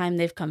anytime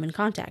they've come in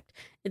contact.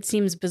 It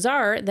seems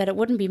bizarre that it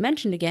wouldn't be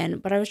mentioned again,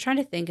 but I was trying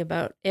to think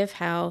about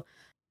how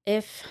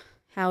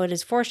it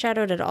is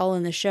foreshadowed at all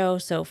in the show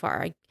so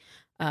far.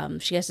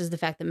 She guesses the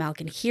fact that Mal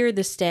can hear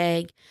the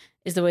stag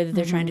is the way that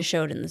they're trying to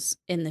show it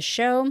in the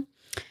show.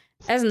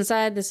 As an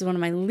aside, this is one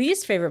of my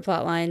least favorite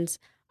plot lines.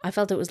 I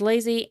felt it was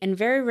lazy and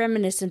very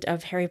reminiscent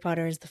of Harry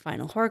Potter as the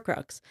final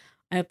Horcrux.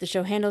 I hope the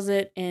show handles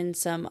it in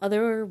some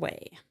other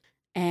way.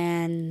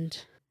 And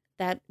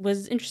that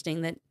was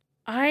interesting.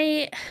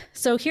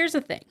 So here's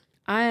the thing.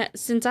 I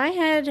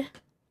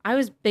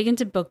was big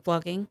into book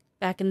blogging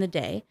back in the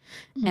day,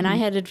 and I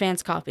had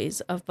advanced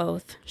copies of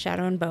both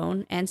Shadow and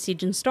Bone and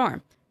Siege and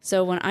Storm.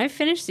 So when I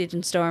finished Siege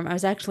and Storm, I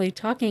was actually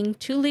talking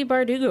to Leigh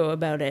Bardugo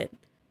about it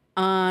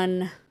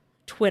on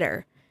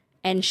Twitter,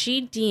 and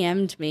she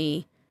DM'd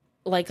me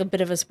like a bit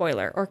of a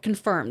spoiler, or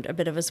confirmed a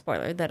bit of a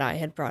spoiler that I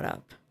had brought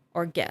up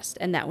or guessed,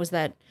 and that was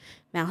that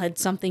Mal had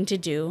something to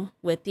do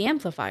with the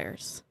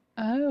amplifiers.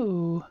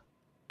 Oh.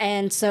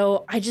 And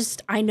so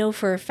I know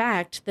for a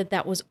fact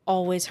that was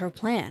always her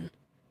plan,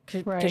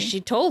 because she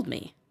told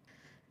me.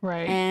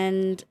 Right.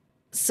 And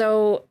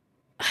so,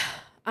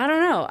 I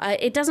don't know.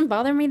 It doesn't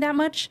bother me that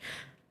much.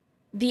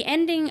 The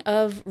ending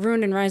of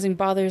Ruin and Rising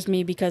bothers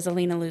me because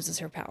Alina loses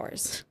her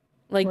powers.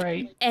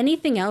 Like,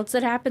 anything else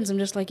that happens, I'm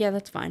just like, yeah,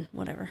 that's fine.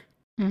 Whatever.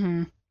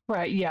 Mm-hmm.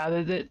 Right.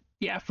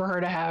 Yeah. For her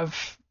to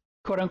have,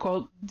 quote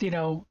unquote,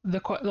 the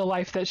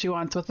life that she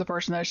wants with the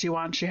person that she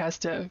wants, she has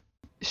to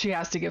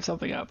give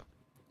something up.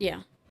 Yeah.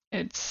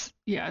 I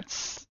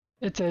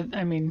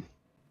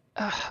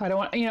don't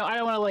want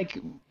to like.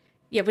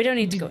 Yeah, we don't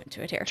need to go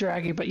into it here.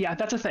 Draggy, but yeah,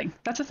 that's a thing.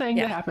 That's a thing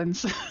that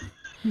happens.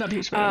 Not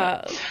huge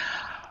But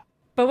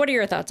what are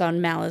your thoughts on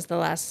Mal as the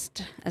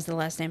last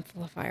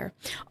amplifier?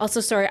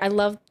 Also, sorry, I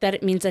love that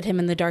it means that him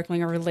and the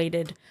Darkling are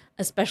related,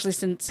 especially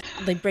since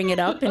they bring it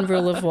up in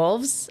Rule of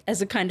Wolves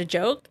as a kind of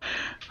joke.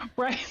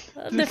 Right.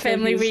 The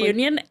family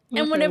reunion. Like,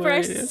 and whenever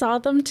I saw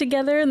them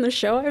together in the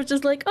show, I was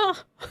just like,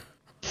 oh,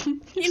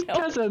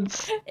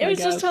 cousins. It was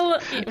just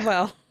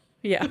well,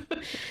 yeah.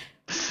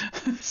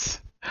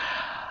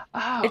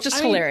 It's just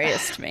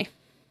hilarious to me.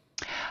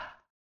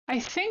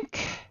 I think,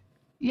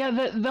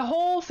 the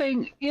whole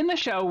thing in the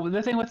show,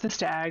 the thing with the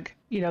stag,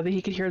 that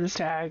he could hear the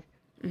stag.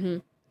 Mm-hmm.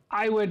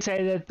 I would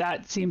say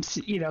that seems,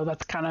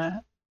 that's kind of,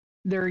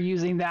 they're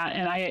using that.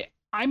 And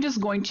I'm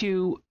just going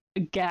to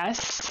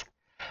guess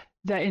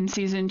that in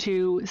season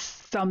 2,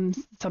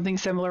 something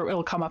similar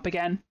will come up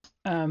again.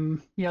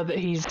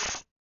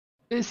 That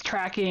is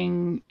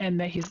tracking,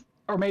 and that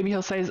or maybe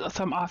he'll say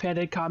some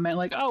offhanded comment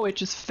like, oh, it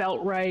just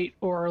felt right.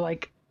 Or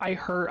like, I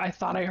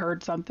thought I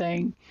heard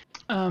something,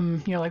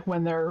 like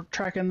when they're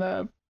tracking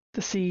the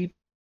sea,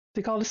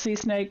 they call it a sea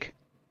snake,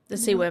 the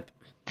sea whip,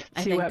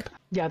 sea whip.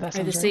 Yeah, that's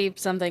the sea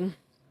something.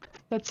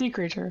 That sea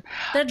creature,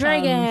 the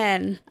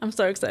dragon. I'm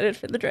so excited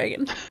for the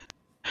dragon.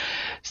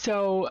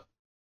 So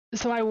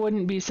I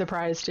wouldn't be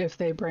surprised if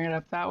they bring it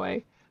up that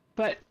way,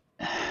 but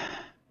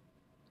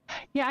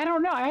yeah, I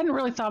don't know. I hadn't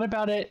really thought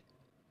about it,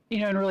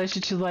 in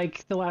relation to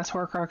like the last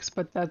Horcrux,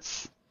 but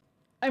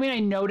I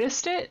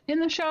noticed it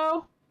in the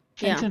show.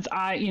 And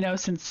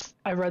since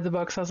I read the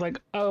books, I was like,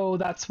 oh,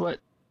 that's what,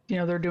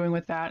 they're doing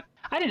with that.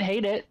 I didn't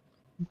hate it,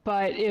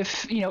 but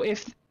if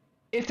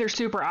they're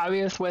super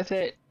obvious with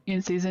it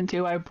in season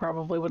 2, I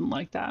probably wouldn't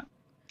like that.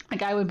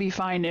 Like, I would be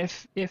fine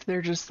if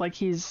they're just like,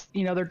 he's,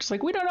 they're just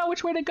like, we don't know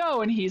which way to go.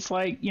 And he's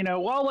like,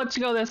 well, let's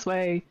go this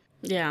way.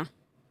 Yeah.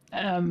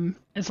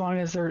 As long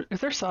as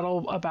if they're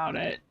subtle about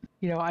it,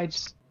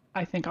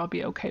 I think I'll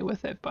be okay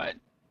with it. But,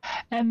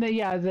 and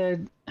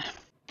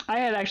I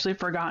had actually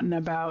forgotten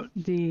about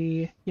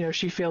the,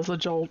 she feels a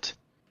jolt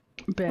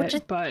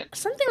bit, but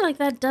something like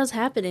that does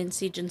happen in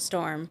Siege and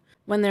Storm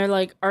when they're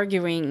like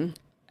arguing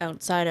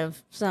outside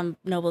of some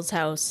noble's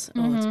house.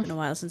 Oh, it's been a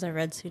while since I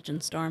read Siege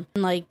and Storm.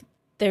 And like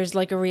there's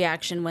like a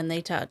reaction when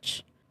they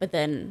touch, but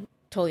then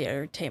Tolia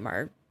or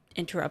Tamar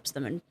interrupts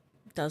them and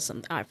does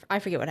some. I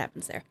forget what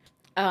happens there.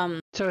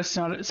 So it's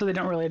not. So they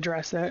don't really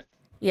address it.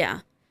 Yeah,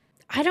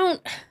 I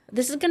don't.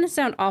 This is gonna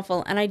sound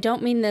awful, and I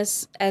don't mean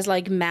this as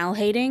like Mal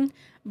hating,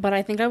 but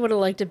I think I would have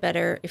liked it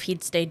better if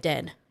he'd stayed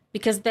dead,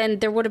 because then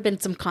there would have been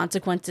some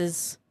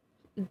consequences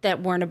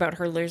that weren't about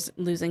her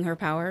losing her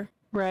power.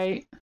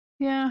 Right.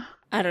 Yeah.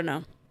 I don't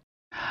know.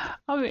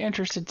 I'll be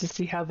interested to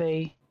see how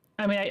they.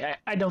 I mean,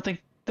 I don't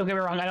think. Don't get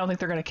me wrong. I don't think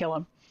they're gonna kill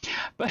him,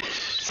 but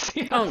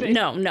see how they,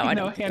 no, I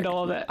don't handle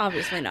all that.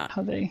 Obviously not.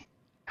 How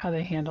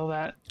they handle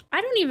that.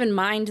 I don't even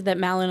mind that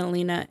Mal and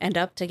Alina end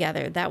up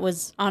together. That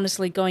was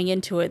honestly going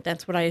into it.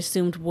 That's what I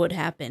assumed would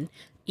happen,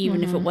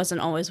 even if it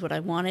wasn't always what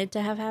I wanted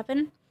to have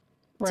happen.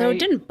 Right. So it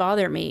didn't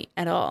bother me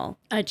at all.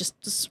 I just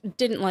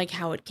didn't like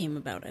how it came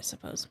about, I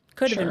suppose.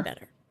 Could have been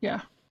better.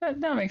 Yeah,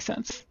 that makes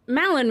sense.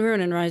 Mal in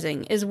Ruin and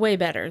Rising is way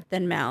better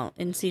than Mal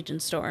in Siege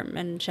and Storm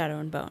and Shadow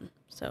and Bone.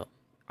 So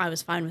I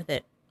was fine with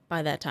it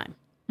by that time.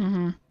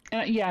 And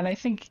I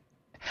think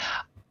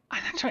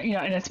I'm not trying.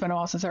 And it's been a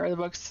while since I read the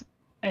books.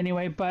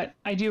 Anyway, but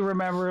I do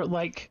remember,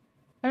 like,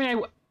 I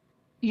mean,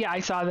 I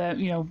saw that,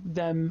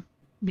 them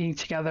being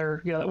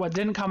together, what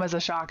didn't come as a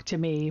shock to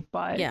me,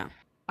 but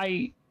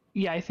I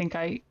think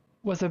I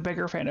was a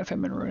bigger fan of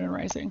him in Ruin and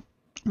Rising.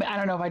 But I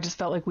don't know if I just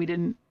felt like we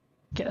didn't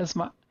get as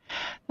much,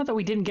 not that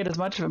we didn't get as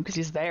much of him because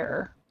he's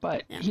there,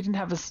 but he didn't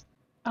have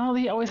I don't know,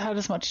 he always had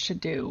as much to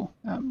do.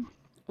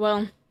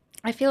 Well,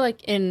 I feel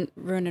like in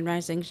Ruin and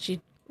Rising,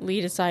 Lee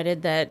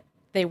decided that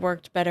they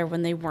worked better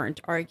when they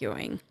weren't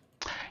arguing.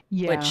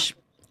 Yeah. Which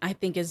I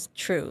think is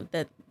true,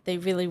 that they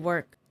really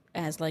work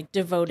as like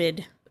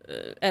devoted,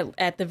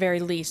 at the very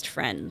least,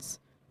 friends.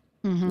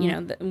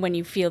 When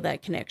you feel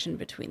that connection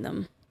between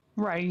them.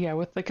 Right.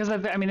 Yeah. Because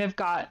they've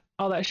got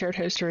all that shared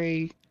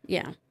history.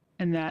 Yeah.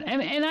 And that,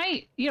 and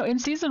I, in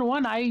season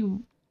 1,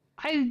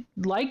 I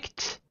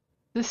liked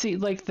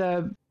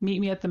the meet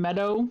me at the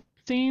meadow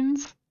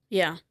scenes.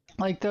 Yeah.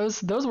 Like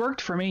those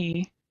worked for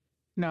me.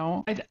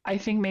 I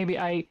think maybe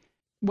I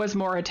was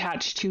more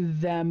attached to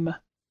them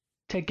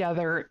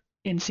together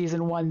in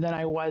season 1 than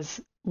I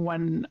was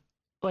when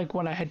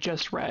I had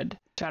just read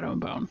Shadow and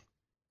Bone.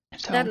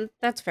 So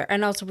that's fair.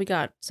 And also we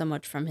got so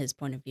much from his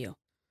point of view.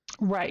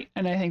 Right.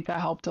 And I think that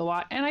helped a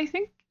lot. And I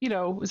think,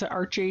 was it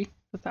Archie,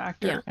 the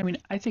actor? Yeah. I mean,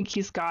 I think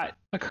he's got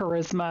a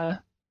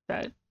charisma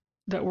that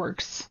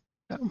works.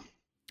 So.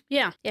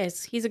 Yeah.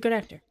 Yes, he's a good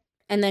actor.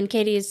 And then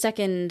Katie's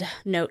second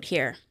note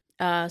here.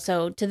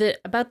 About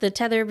the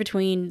tether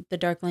between the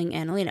Darkling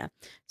and Alina.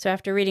 So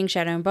after reading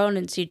Shadow and Bone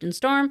and Siege and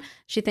Storm,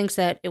 she thinks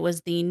that it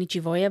was the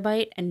Nichivoya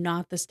bite and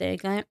not the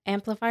stag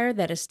amplifier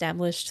that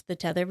established the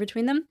tether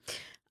between them.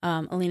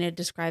 Alina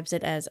describes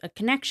it as a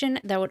connection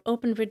that would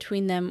open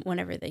between them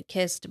whenever they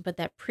kissed, but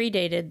that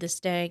predated the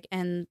stag,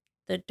 and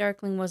the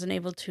Darkling wasn't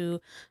able to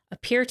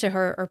appear to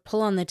her or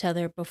pull on the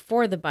tether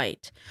before the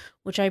bite,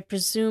 which I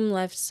presume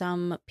left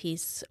some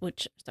piece,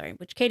 which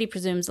Katie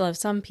presumes left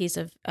some piece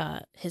of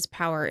his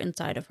power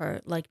inside of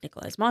her, like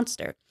Nikolai's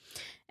monster.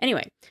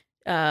 Anyway,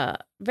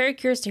 very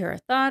curious to hear our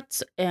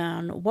thoughts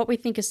on what we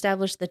think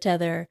established the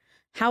tether,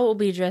 how it will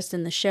be addressed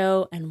in the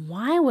show, and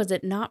why was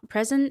it not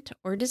present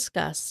or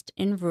discussed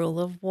in Rule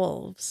of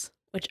Wolves,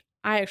 which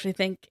I actually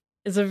think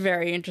is a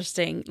very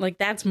interesting,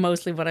 that's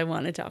mostly what I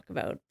want to talk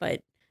about,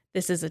 but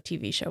this is a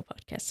TV show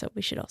podcast, so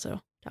we should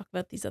also talk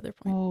about these other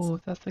points. Oh,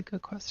 that's a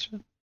good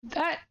question.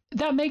 That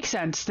makes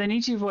sense. The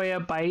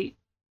Nichivoya bite,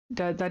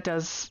 that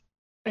does,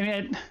 I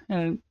mean,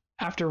 and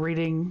after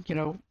reading,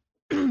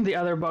 the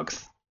other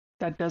books,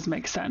 that does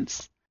make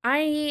sense.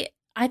 I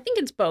think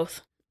it's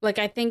both.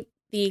 I think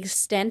the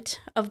extent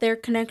of their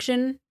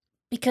connection,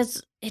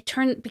 because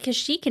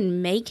she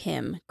can make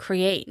him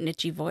create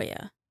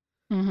Nichivoya.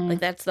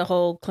 That's the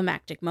whole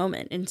climactic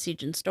moment in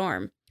Siege and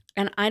Storm.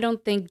 And I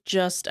don't think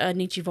just a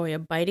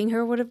Nichivoya biting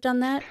her would have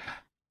done that,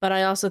 but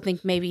I also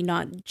think maybe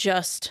not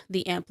just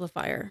the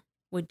amplifier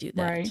would do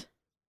that. Right.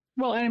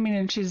 Well, I mean,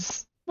 and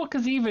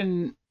because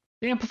even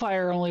the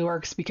amplifier only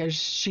works because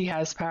she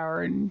has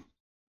power and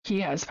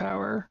he has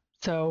power.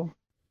 So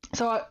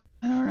I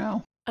don't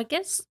know. I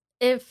guess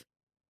if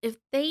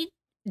they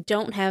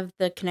don't have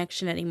the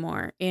connection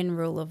anymore in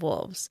Rule of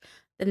Wolves,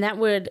 then that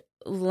would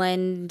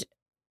lend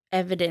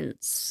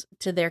evidence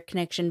to their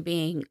connection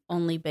being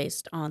only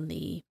based on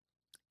the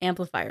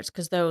amplifiers,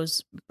 because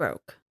those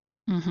broke.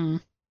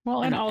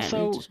 Well, and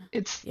also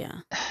it's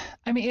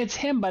I mean, it's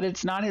him, but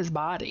it's not his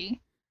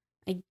body,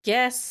 I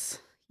guess.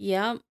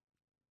 Yep.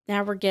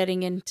 Now we're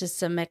getting into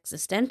some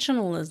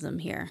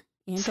existentialism here.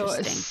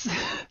 Interesting.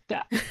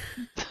 So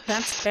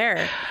that's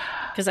fair,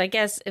 because I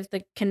guess if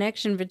the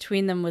connection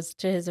between them was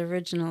to his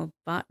original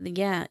body,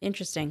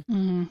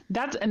 interesting.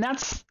 That's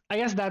I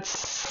guess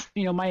that's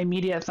my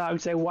immediate thought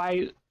would say,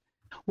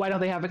 why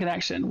don't they have a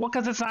connection? Well,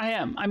 because it's not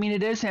him. I mean,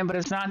 it is him, but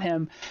it's not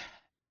him.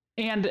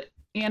 And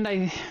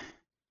I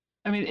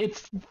mean,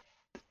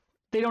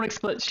 she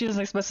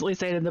doesn't explicitly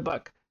say it in the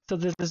book, so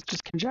this is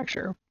just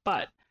conjecture.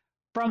 But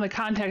from the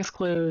context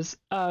clues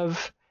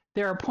of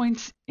there are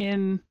points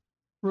in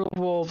Rule of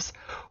Wolves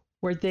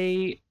where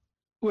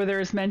there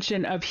is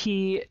mention of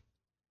he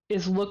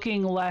is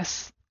looking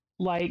less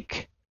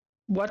like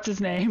what's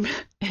his name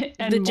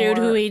and the dude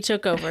who he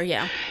took over.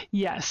 Yeah.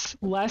 Yes,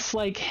 less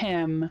like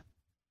him,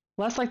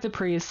 less like the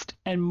priest,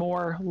 and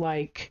more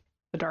like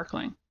the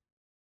Darkling.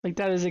 Like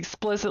that is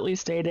explicitly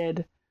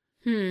stated.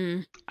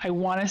 I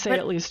want to say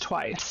at least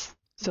twice.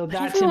 So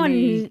that to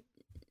me,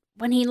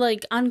 when he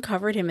like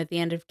uncovered him at the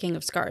end of King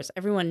of Scars,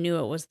 everyone knew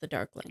it was the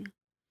Darkling.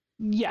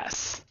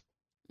 Yes.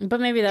 But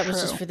maybe that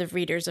was just for the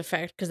reader's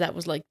effect, because that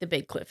was like the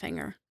big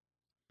cliffhanger.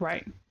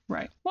 Right.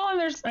 Well,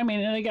 and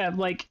and again,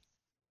 like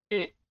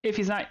if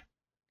he's not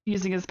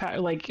using his power,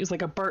 like it's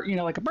like a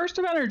burst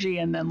of energy,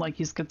 and then like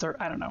he's concerned.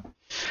 I don't know.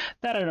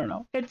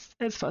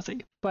 It's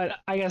fuzzy, but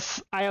I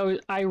guess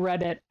I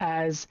read it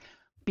as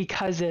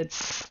because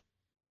it's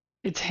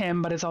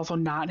him, but it's also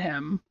not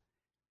him,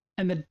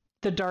 and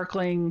the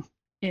Darkling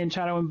in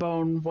Shadow and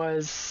Bone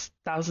was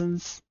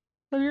thousands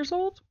of years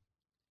old.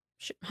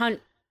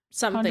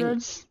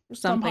 Hundreds.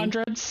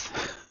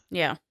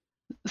 Yeah.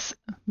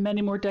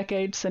 Many more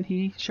decades than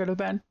he should have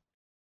been.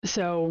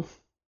 So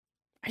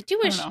I do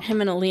wish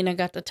him and Alina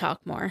got to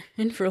talk more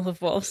in Rule of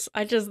Wolves.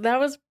 It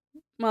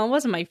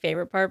wasn't my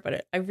favorite part,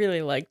 but I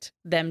really liked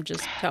them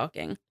just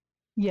talking.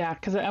 Yeah,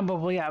 because it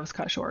was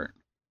cut short.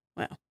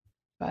 Well.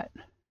 But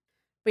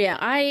yeah,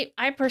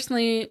 I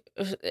personally,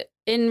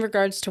 in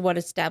regards to what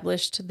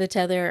established the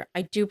tether,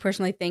 I do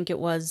personally think it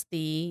was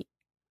the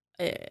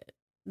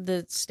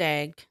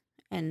stag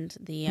and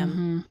the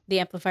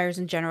amplifiers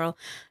in general,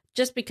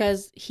 just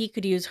because he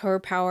could use her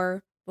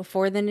power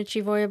before the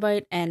Nichivoya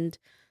bite, and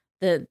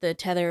the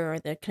tether or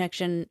the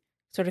connection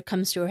sort of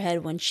comes to her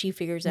head when she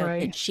figures out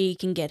that she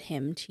can get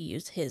him to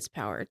use his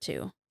power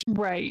too.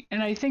 Right.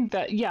 And I think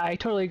that, I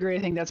totally agree. I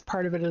think that's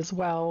part of it as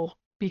well,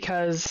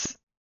 because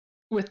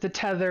with the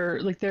tether,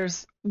 like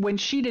there's when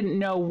she didn't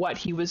know what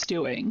he was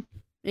doing.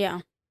 Yeah.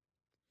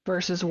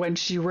 Versus when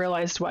she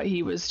realized what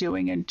he was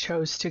doing and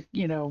chose to,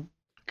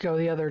 go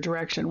the other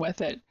direction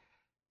with it.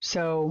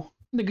 So,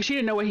 because she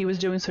didn't know what he was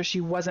doing, so she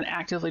wasn't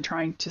actively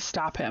trying to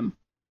stop him.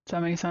 Does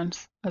that make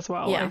sense as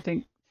well? Yeah. I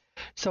think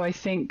so. I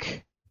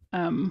think,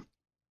 so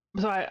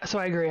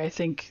I agree. I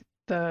think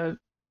the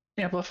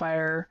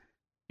amplifier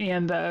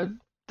and the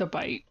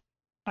bite,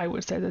 I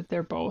would say that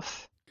they're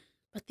both.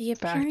 But the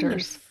appearing in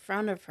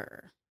front of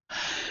her,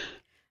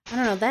 I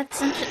don't know.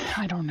 That's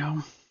I don't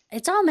know.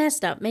 It's all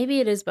messed up. Maybe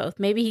it is both.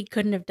 Maybe he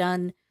couldn't have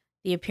done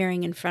the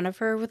appearing in front of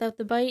her without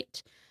the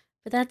bite,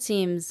 but that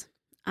seems,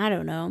 I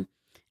don't know.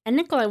 And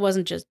Nikolai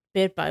wasn't just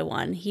bit by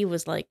one; he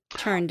was like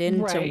turned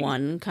into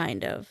one,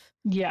 kind of.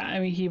 Yeah, I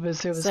mean, he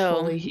was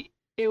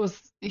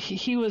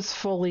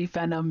fully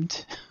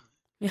venomed.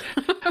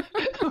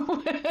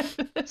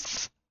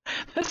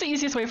 That's the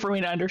easiest way for me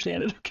to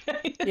understand it.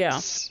 Okay. Yeah.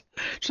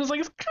 She was like,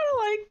 it's kind of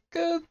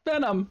like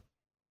venom,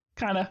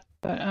 kind of.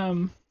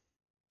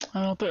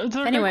 But those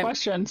are good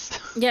questions.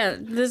 Yeah,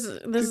 this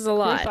is a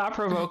lot. Thought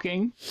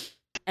provoking.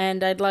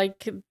 And I'd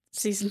like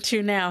season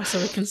 2 now, so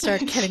we can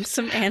start getting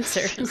some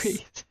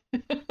answers.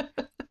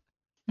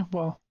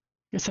 Well,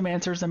 get some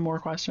answers and more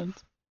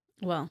questions.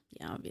 Well,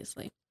 yeah,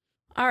 obviously.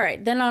 All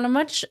right, then on a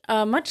much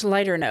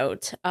lighter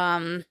note,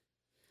 Kaylee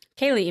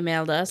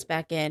emailed us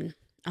back in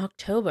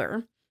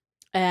October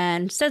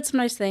and said some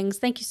nice things.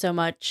 Thank you so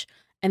much.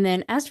 And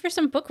then asked for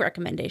some book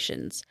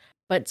recommendations,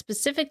 but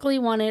specifically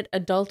wanted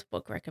adult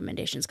book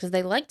recommendations because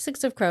they liked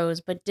Six of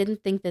Crows, but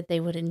didn't think that they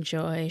would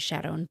enjoy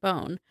Shadow and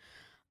Bone.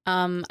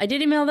 I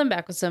did email them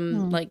back with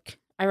some,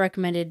 I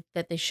recommended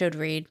that they should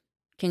read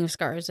King of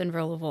Scars and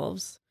Rule of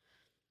Wolves.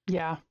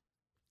 Yeah.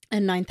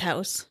 And Ninth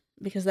House,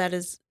 because that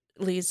is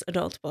Lee's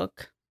adult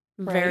book.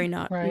 Very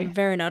not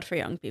for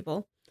young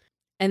people.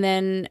 And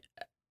then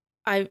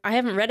I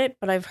haven't read it,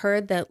 but I've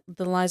heard that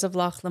The Lies of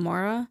Loch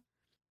Lamora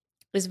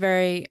is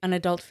an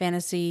adult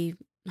fantasy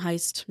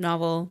heist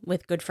novel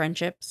with good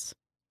friendships.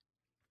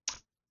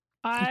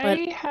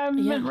 I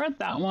haven't read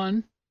that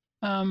one.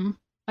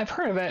 I've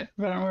heard of it,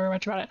 but I don't know very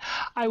much about it.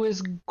 I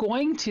was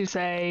going to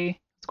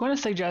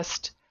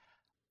suggest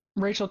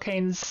Rachel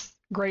Kane's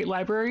Great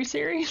Library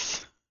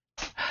series.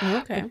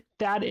 Okay.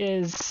 That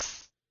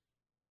is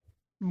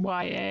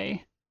YA.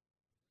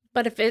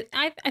 But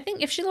I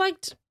think if she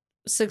liked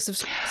Six of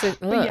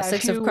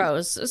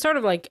Crows, it's sort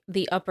of like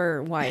the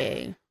upper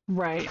YA.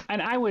 Right.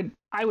 And I would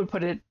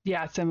put it,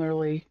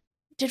 similarly.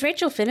 Did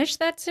Rachel finish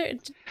that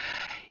series?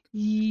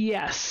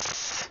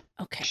 Yes.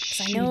 Okay.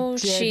 Because I know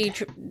she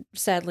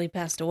sadly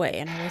passed away,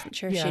 and I wasn't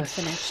sure if she'd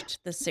finished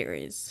the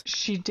series.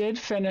 She did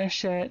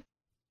finish it.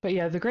 But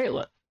yeah, the Great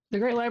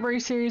Library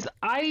series,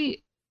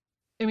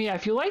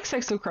 if you like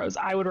Six of Crows,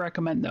 I would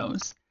recommend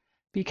those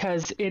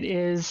because it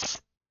is,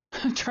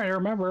 I'm trying to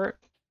remember,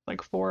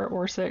 like 4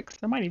 or 6.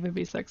 There might even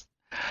be 6.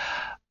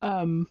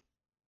 Yeah,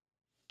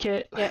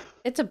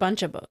 it's a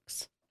bunch of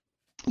books.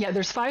 Yeah,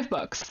 there's 5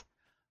 books,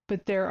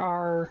 but there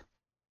are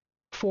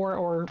 4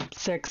 or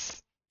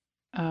 6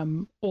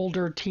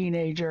 older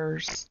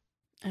teenagers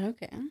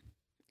Okay.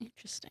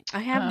 Interesting. I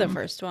have the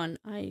first one.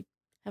 I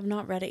have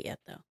not read it yet,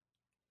 though.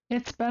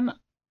 It's been,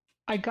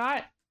 I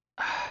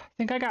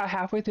think I got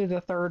halfway through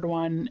the third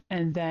one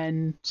and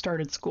then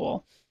started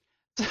school.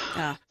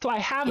 So I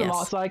have them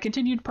all. So I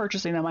continued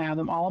purchasing them. I have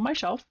them all on my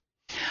shelf.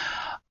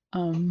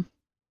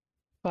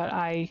 But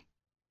I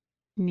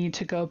need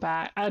to go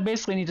back. I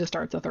basically need to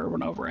start the third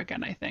one over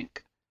again, I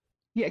think.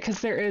 Yeah,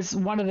 because there is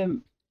one of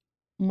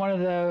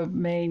the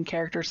main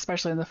characters,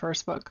 especially in the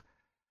first book.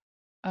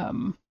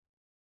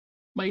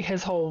 Like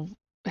his whole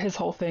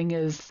thing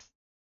is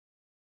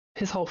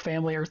his whole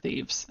family are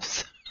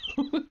thieves.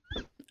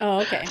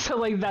 Oh, okay. So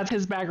like that's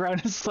his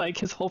background. Is like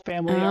his whole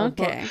family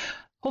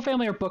whole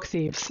family are book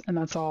thieves, and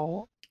that's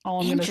all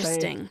I'm going to say.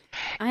 Interesting.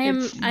 I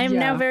am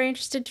now very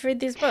interested to read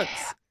these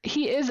books.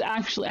 He is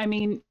actually. I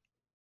mean,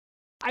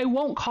 I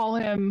won't call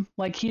him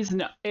like he's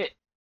not.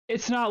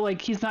 It's not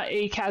like he's not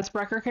a Kaz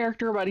Brekker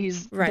character, but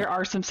there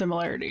are some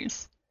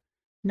similarities.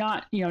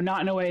 Not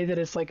not in a way that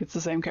it's like it's the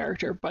same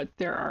character, but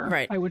there are.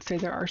 Right. I would say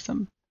there are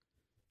some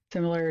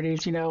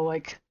similarities.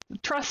 Like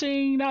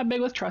trusting, not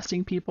big with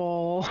trusting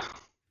people.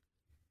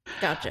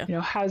 Gotcha.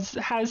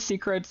 Has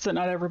secrets that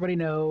not everybody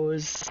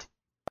knows.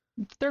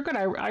 They're good.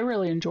 I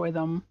really enjoy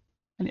them,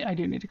 and I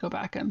do need to go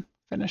back and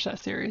finish that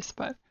series.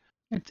 But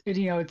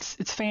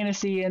it's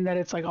fantasy in that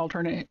it's like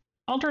alternate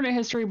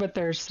history, but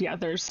there's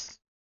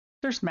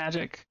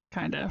magic,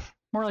 kind of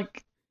more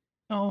like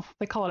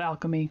they call it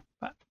alchemy.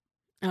 But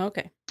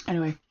okay.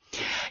 Anyway,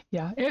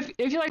 yeah.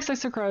 If you like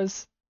Six of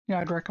Crows,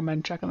 I'd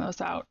recommend checking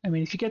those out. I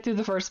mean, if you get through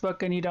the first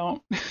book and you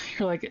don't,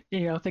 you're like,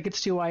 think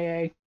it's too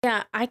YA.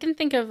 Yeah, I can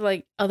think of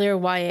like other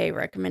YA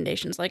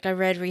recommendations. Like I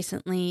read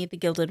recently The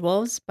Gilded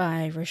Wolves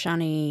by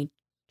Roshani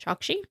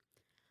Chokshi.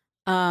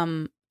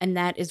 And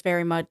that is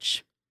very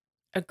much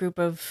a group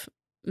of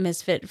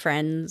misfit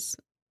friends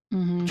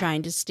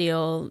trying to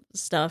steal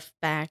stuff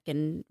back,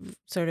 and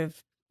sort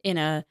of in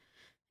a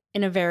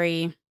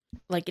very,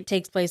 like, it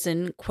takes place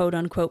in quote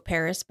unquote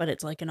Paris, but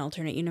it's like an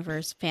alternate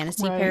universe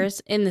fantasy Paris,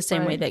 in the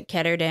same way that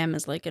Ketterdam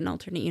is like an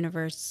alternate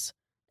universe.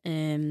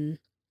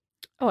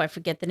 I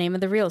forget the name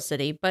of the real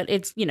city, but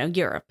it's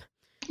Europe.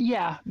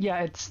 Yeah,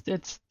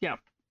 it's yeah.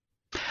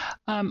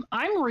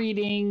 I'm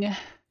reading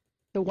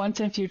The Once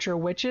and Future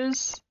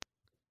Witches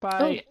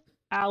by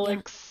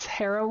Alex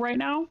Harrow right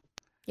now.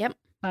 Yep.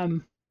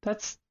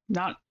 That's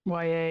not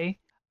YA.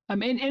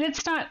 And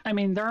it's not. I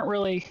mean, there aren't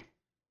really.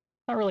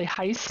 Not really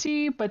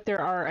heisty, but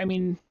there are. I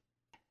mean,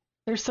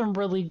 there's some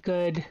really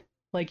good,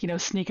 like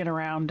sneaking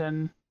around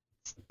and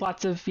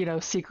lots of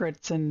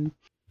secrets and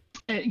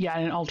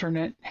an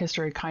alternate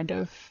history kind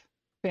of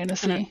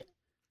fantasy. And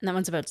that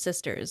one's about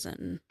sisters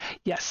and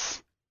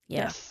yes.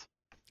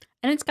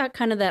 And it's got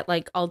kind of that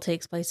like all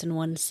takes place in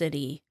one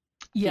city.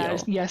 Yeah,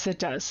 yes, it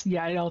does.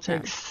 Yeah, it all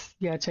takes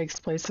it takes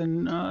place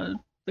in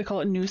they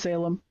call it New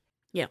Salem.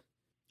 Yeah.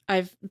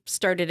 I've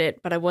started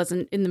it, but I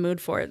wasn't in the mood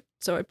for it,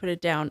 so I put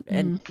it down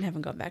and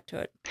haven't gone back to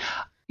it.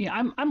 Yeah,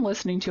 I'm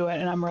listening to it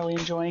and I'm really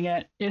enjoying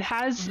it. It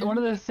has one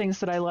of the things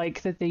that I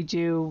like that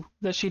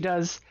she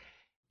does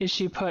is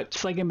she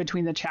puts like in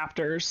between the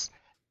chapters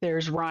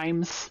there's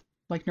rhymes,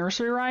 like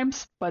nursery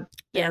rhymes, but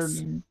they're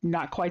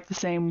not quite the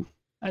same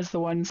as the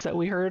ones that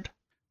we heard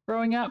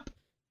growing up,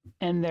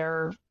 and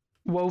they're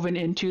woven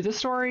into the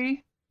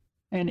story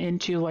and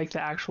into like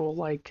the actual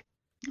like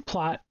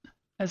plot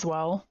as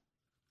well.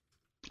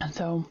 And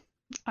so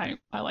I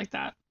like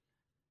that.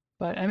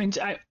 But I mean,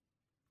 I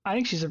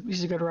think she's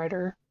a good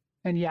writer.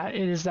 And yeah,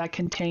 it is that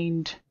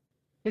contained.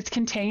 It's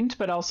contained,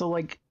 but also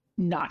like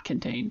not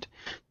contained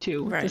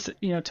to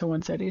to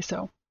one city.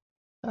 So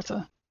that's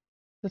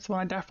one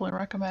I definitely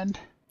recommend.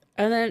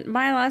 And then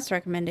my last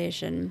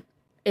recommendation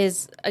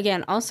is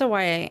again also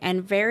YA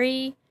and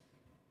very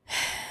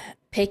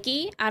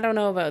picky. I don't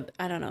know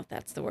if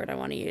that's the word I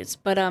want to use,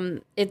 but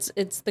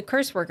it's the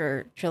Curse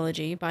Worker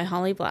trilogy by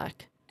Holly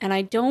Black. And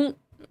I don't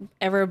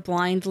ever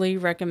blindly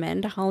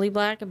recommend Holly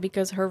Black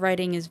because her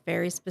writing is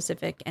very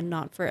specific and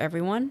not for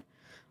everyone.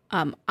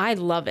 I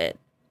love it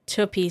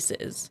to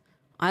pieces.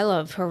 I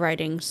love her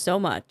writing so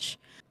much.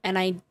 And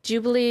I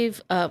do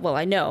believe,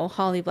 I know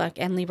Holly Black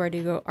and Leigh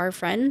Bardugo are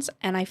friends,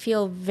 and I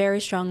feel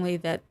very strongly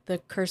that the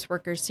Curse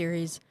Worker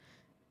series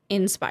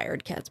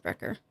inspired Kaz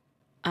Brekker.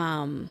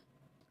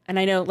 And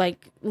I know,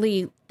 like,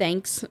 Leigh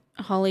thanks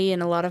Holly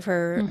in a lot of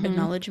her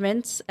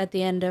acknowledgments at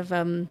the end of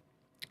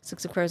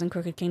Six of Crows and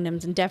Crooked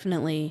Kingdoms, and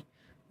definitely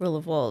Rule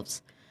of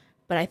Wolves.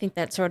 But I think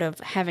that sort of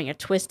having a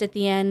twist at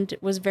the end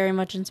was very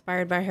much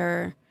inspired by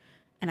her.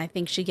 And I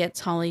think she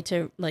gets Holly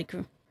to, like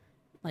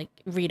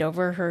read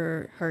over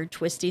her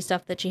twisty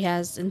stuff that she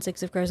has in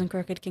Six of Crows and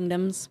Crooked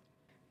Kingdoms,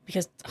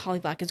 because Holly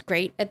Black is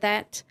great at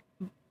that.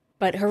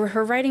 But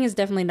her writing is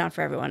definitely not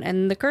for everyone.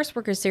 And the Curse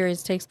Worker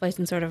series takes place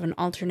in sort of an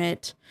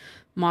alternate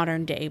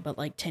modern day, but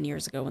like 10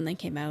 years ago when they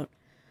came out,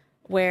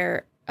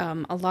 where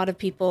a lot of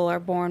people are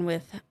born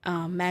with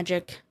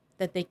magic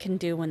that they can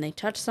do when they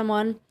touch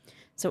someone.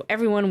 So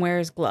everyone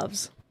wears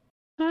gloves.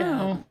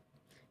 Oh.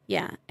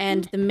 Yeah.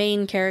 And the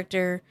main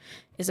character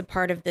is a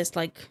part of this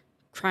like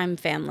crime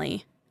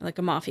family, like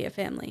a mafia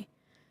family.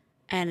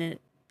 And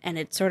and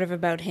it's sort of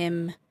about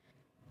him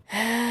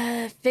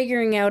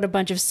figuring out a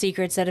bunch of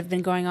secrets that have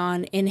been going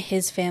on in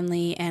his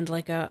family and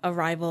like a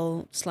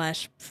rival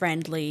 /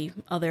 friendly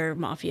other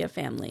mafia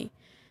family.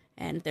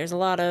 And there's a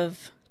lot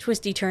of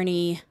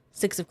twisty-turny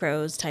Six of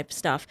Crows type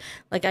stuff.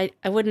 Like,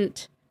 I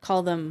wouldn't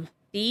call them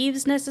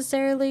thieves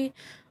necessarily,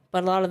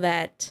 but a lot of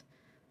that,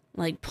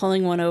 like,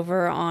 pulling one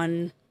over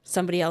on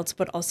somebody else,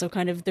 but also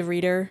kind of the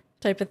reader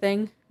type of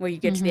thing, where you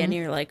get to the end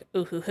and you're like,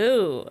 ooh, hoo,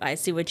 hoo, I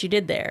see what you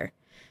did there.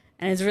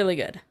 And it's really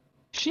good.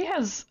 She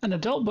has an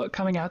adult book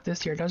coming out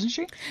this year, doesn't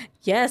she?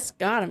 Yes,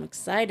 God, I'm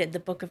excited. The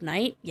Book of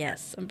Night.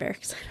 Yes, I'm very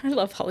excited. I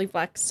love Holly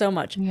Black so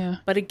much. Yeah.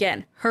 But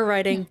again, her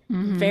writing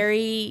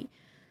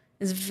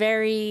is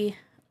very,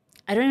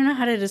 I don't even know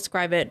how to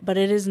describe it, but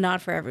it is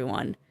not for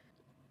everyone.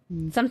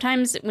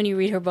 Sometimes when you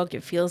read her book,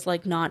 it feels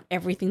like not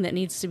everything that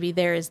needs to be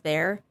there is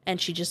there,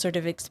 and she just sort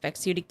of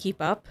expects you to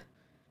keep up,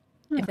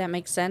 if that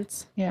makes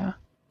sense. Yeah.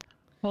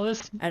 Well,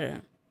 I don't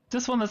know.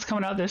 This one that's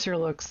coming out this year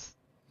looks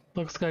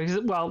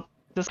good. Well,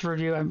 this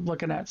review I'm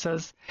looking at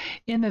says,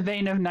 in the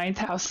vein of Ninth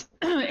House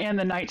and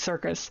The Night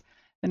Circus.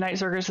 The Night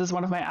Circus is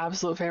one of my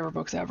absolute favorite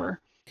books ever.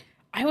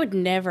 I would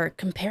never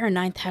compare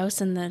Ninth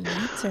House and The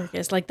Night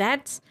Circus. Like,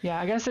 that's... Yeah,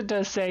 I guess it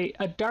does say,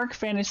 a dark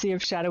fantasy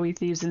of shadowy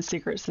thieves and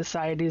secret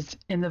societies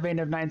in the vein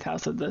of Ninth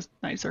House of the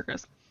Night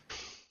Circus.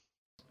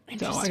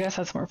 So I guess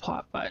that's more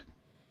plot, but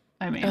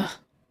I mean...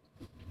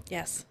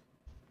 Yes.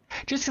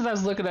 Just because I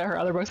was looking at her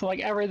other books, I'm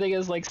like, everything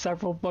is like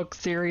several book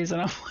series, and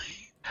I'm like...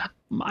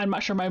 I'm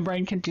not sure my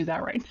brain can do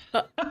that right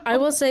now. I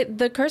will say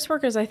The Curse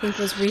Workers, I think,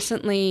 was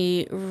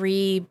recently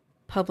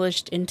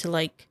republished into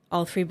like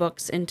all 3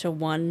 books into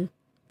one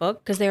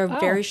book, because they are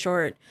very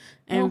short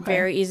and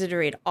very easy to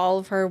read. All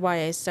of her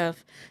YA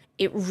stuff,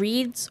 it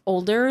reads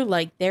older.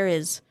 Like, there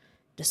is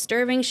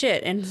disturbing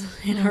shit in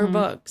her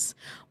books,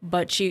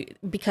 but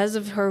because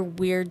of her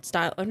weird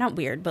style, or not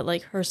weird, but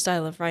like her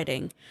style of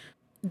writing,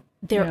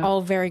 they're all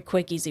very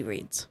quick, easy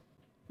reads.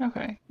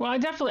 Okay. Well,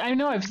 I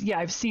know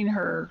I've seen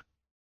her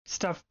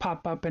stuff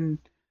pop up, and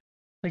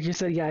like you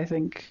said, I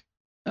think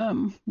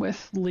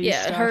with Lee's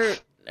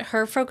stuff.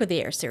 her Folk of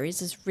the Air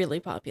series is really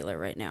popular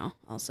right now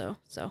also,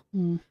 so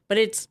but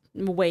it's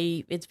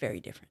very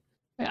different.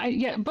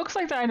 Books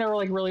like that I know are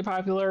like really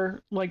popular,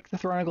 like The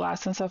Throne of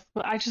Glass and stuff,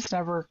 but I just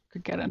never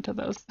could get into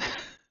those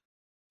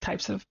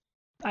types of,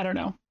 I don't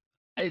know,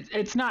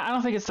 it's not, I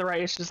don't think it's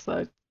it's just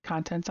the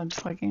contents. I'm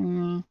just like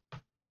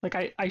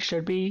like I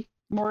should be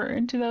more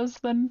into those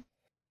than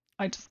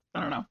I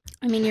don't know.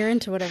 I mean, you're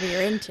into whatever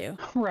you're into.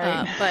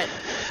 Right. But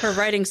her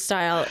writing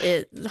style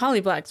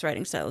Holly Black's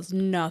writing style is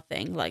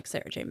nothing like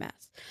Sarah J.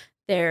 Maas.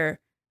 They're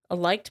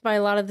liked by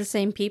a lot of the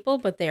same people,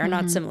 but they are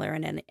not similar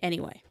in any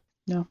way.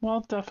 No, well,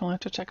 I'll definitely have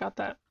to check out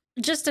that.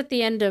 Just at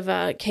the end of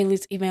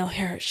Kaylee's email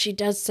here, she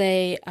does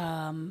say,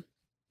 our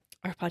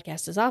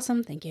podcast is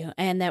awesome, thank you,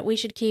 and that we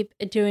should keep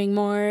doing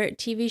more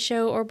TV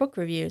show or book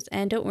reviews.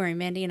 And don't worry,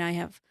 Mandy and I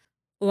have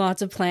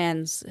lots of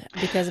plans,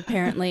 because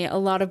apparently a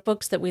lot of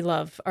books that we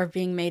love are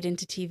being made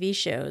into TV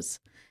shows,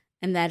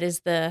 and that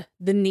is the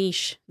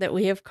niche that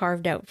we have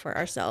carved out for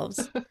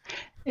ourselves.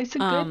 It's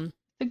a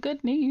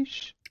good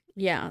niche.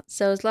 Yeah,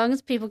 so as long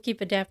as people keep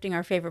adapting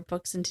our favorite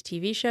books into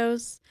TV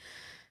shows,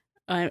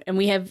 and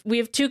we have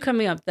 2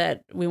 coming up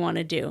that we want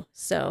to do,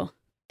 so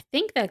I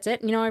think that's it.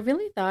 I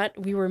really thought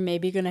we were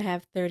maybe going to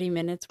have 30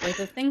 minutes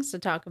worth of things to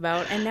talk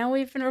about, and now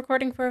we've been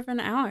recording for an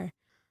hour.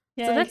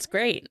 Yay. So that's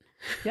great.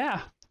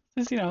 Yeah.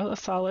 It's, a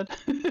solid,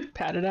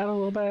 padded out a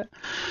little bit.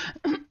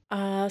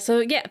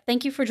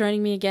 Thank you for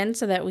joining me again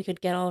so that we could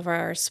get all of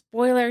our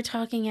spoiler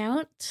talking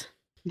out.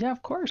 Yeah,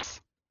 of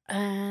course.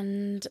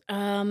 And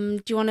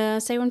do you want to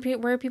say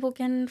where people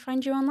can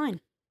find you online?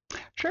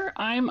 Sure.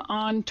 I'm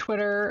on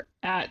Twitter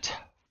at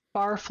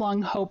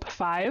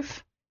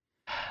farflunghope5.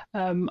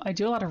 I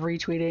do a lot of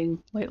retweeting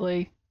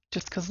lately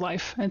just because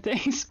life and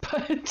things,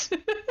 but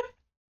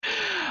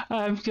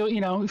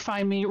you'll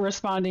find me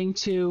responding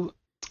to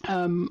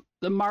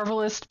the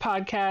Marvelous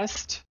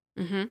podcast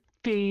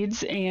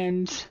feeds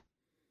and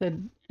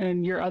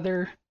your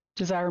other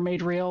Desire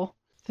Made Real,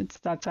 since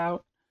that's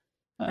out.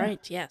 Right.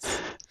 Yes,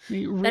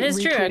 that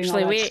is true.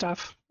 Actually,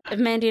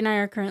 Mandy and I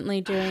are currently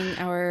doing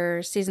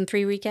our season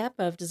 3 recap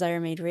of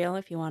Desire Made Real.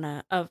 If you want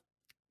to,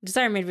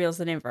 Desire Made Real is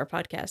the name of our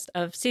podcast,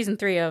 of season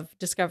 3 of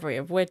Discovery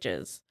of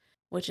Witches,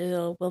 which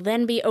will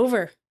then be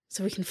over,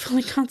 so we can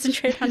fully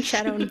concentrate on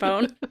Shadow and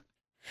Bone.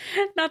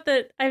 Not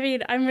that,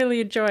 I'm really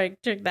enjoying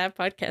doing that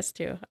podcast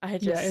too.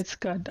 Yeah, it's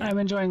good. I'm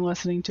enjoying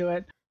listening to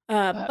it.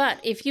 But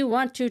if you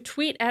want to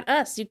tweet at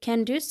us, you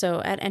can do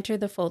so at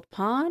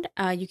EnterTheFoldPod.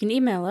 You can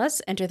email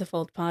us,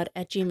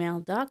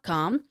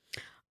 enterthefoldpod@gmail.com.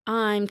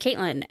 I'm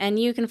Caitlin, and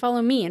you can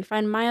follow me and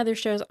find my other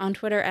shows on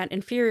Twitter at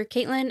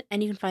InferiorCaitlin,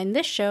 and you can find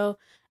this show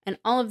and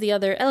all of the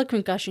other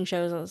Eloquent Gushing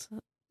shows,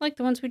 like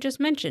the ones we just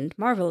mentioned,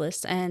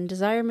 Marvelous and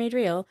Desire Made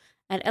Real,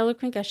 at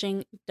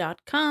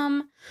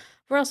eloquentgushing.com.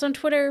 We're also on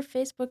Twitter,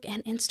 Facebook,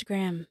 and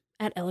Instagram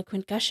at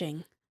Eloquent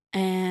Gushing.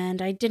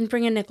 And I didn't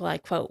bring a Nikolai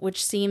quote,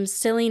 which seems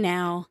silly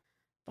now,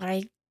 but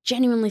I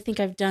genuinely think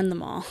I've done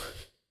them all.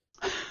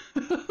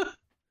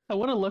 I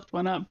would have looked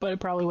one up, but it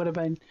probably would have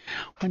been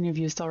one you've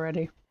used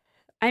already.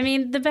 I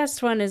mean, the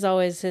best one is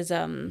always his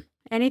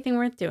anything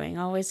worth doing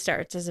always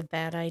starts as a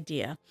bad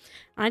idea.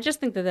 I just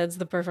think that that's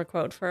the perfect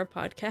quote for a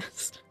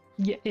podcast.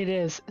 Yeah, it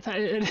is.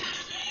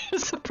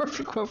 It's a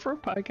perfect quote for a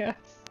podcast.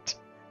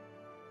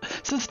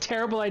 It's a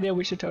terrible idea.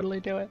 We should totally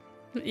do it.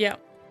 Yeah.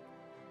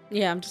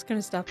 Yeah, I'm just going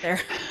to stop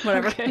there.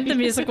 Whatever. Okay. The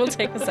music will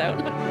take us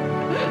out.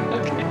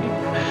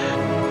 Okay.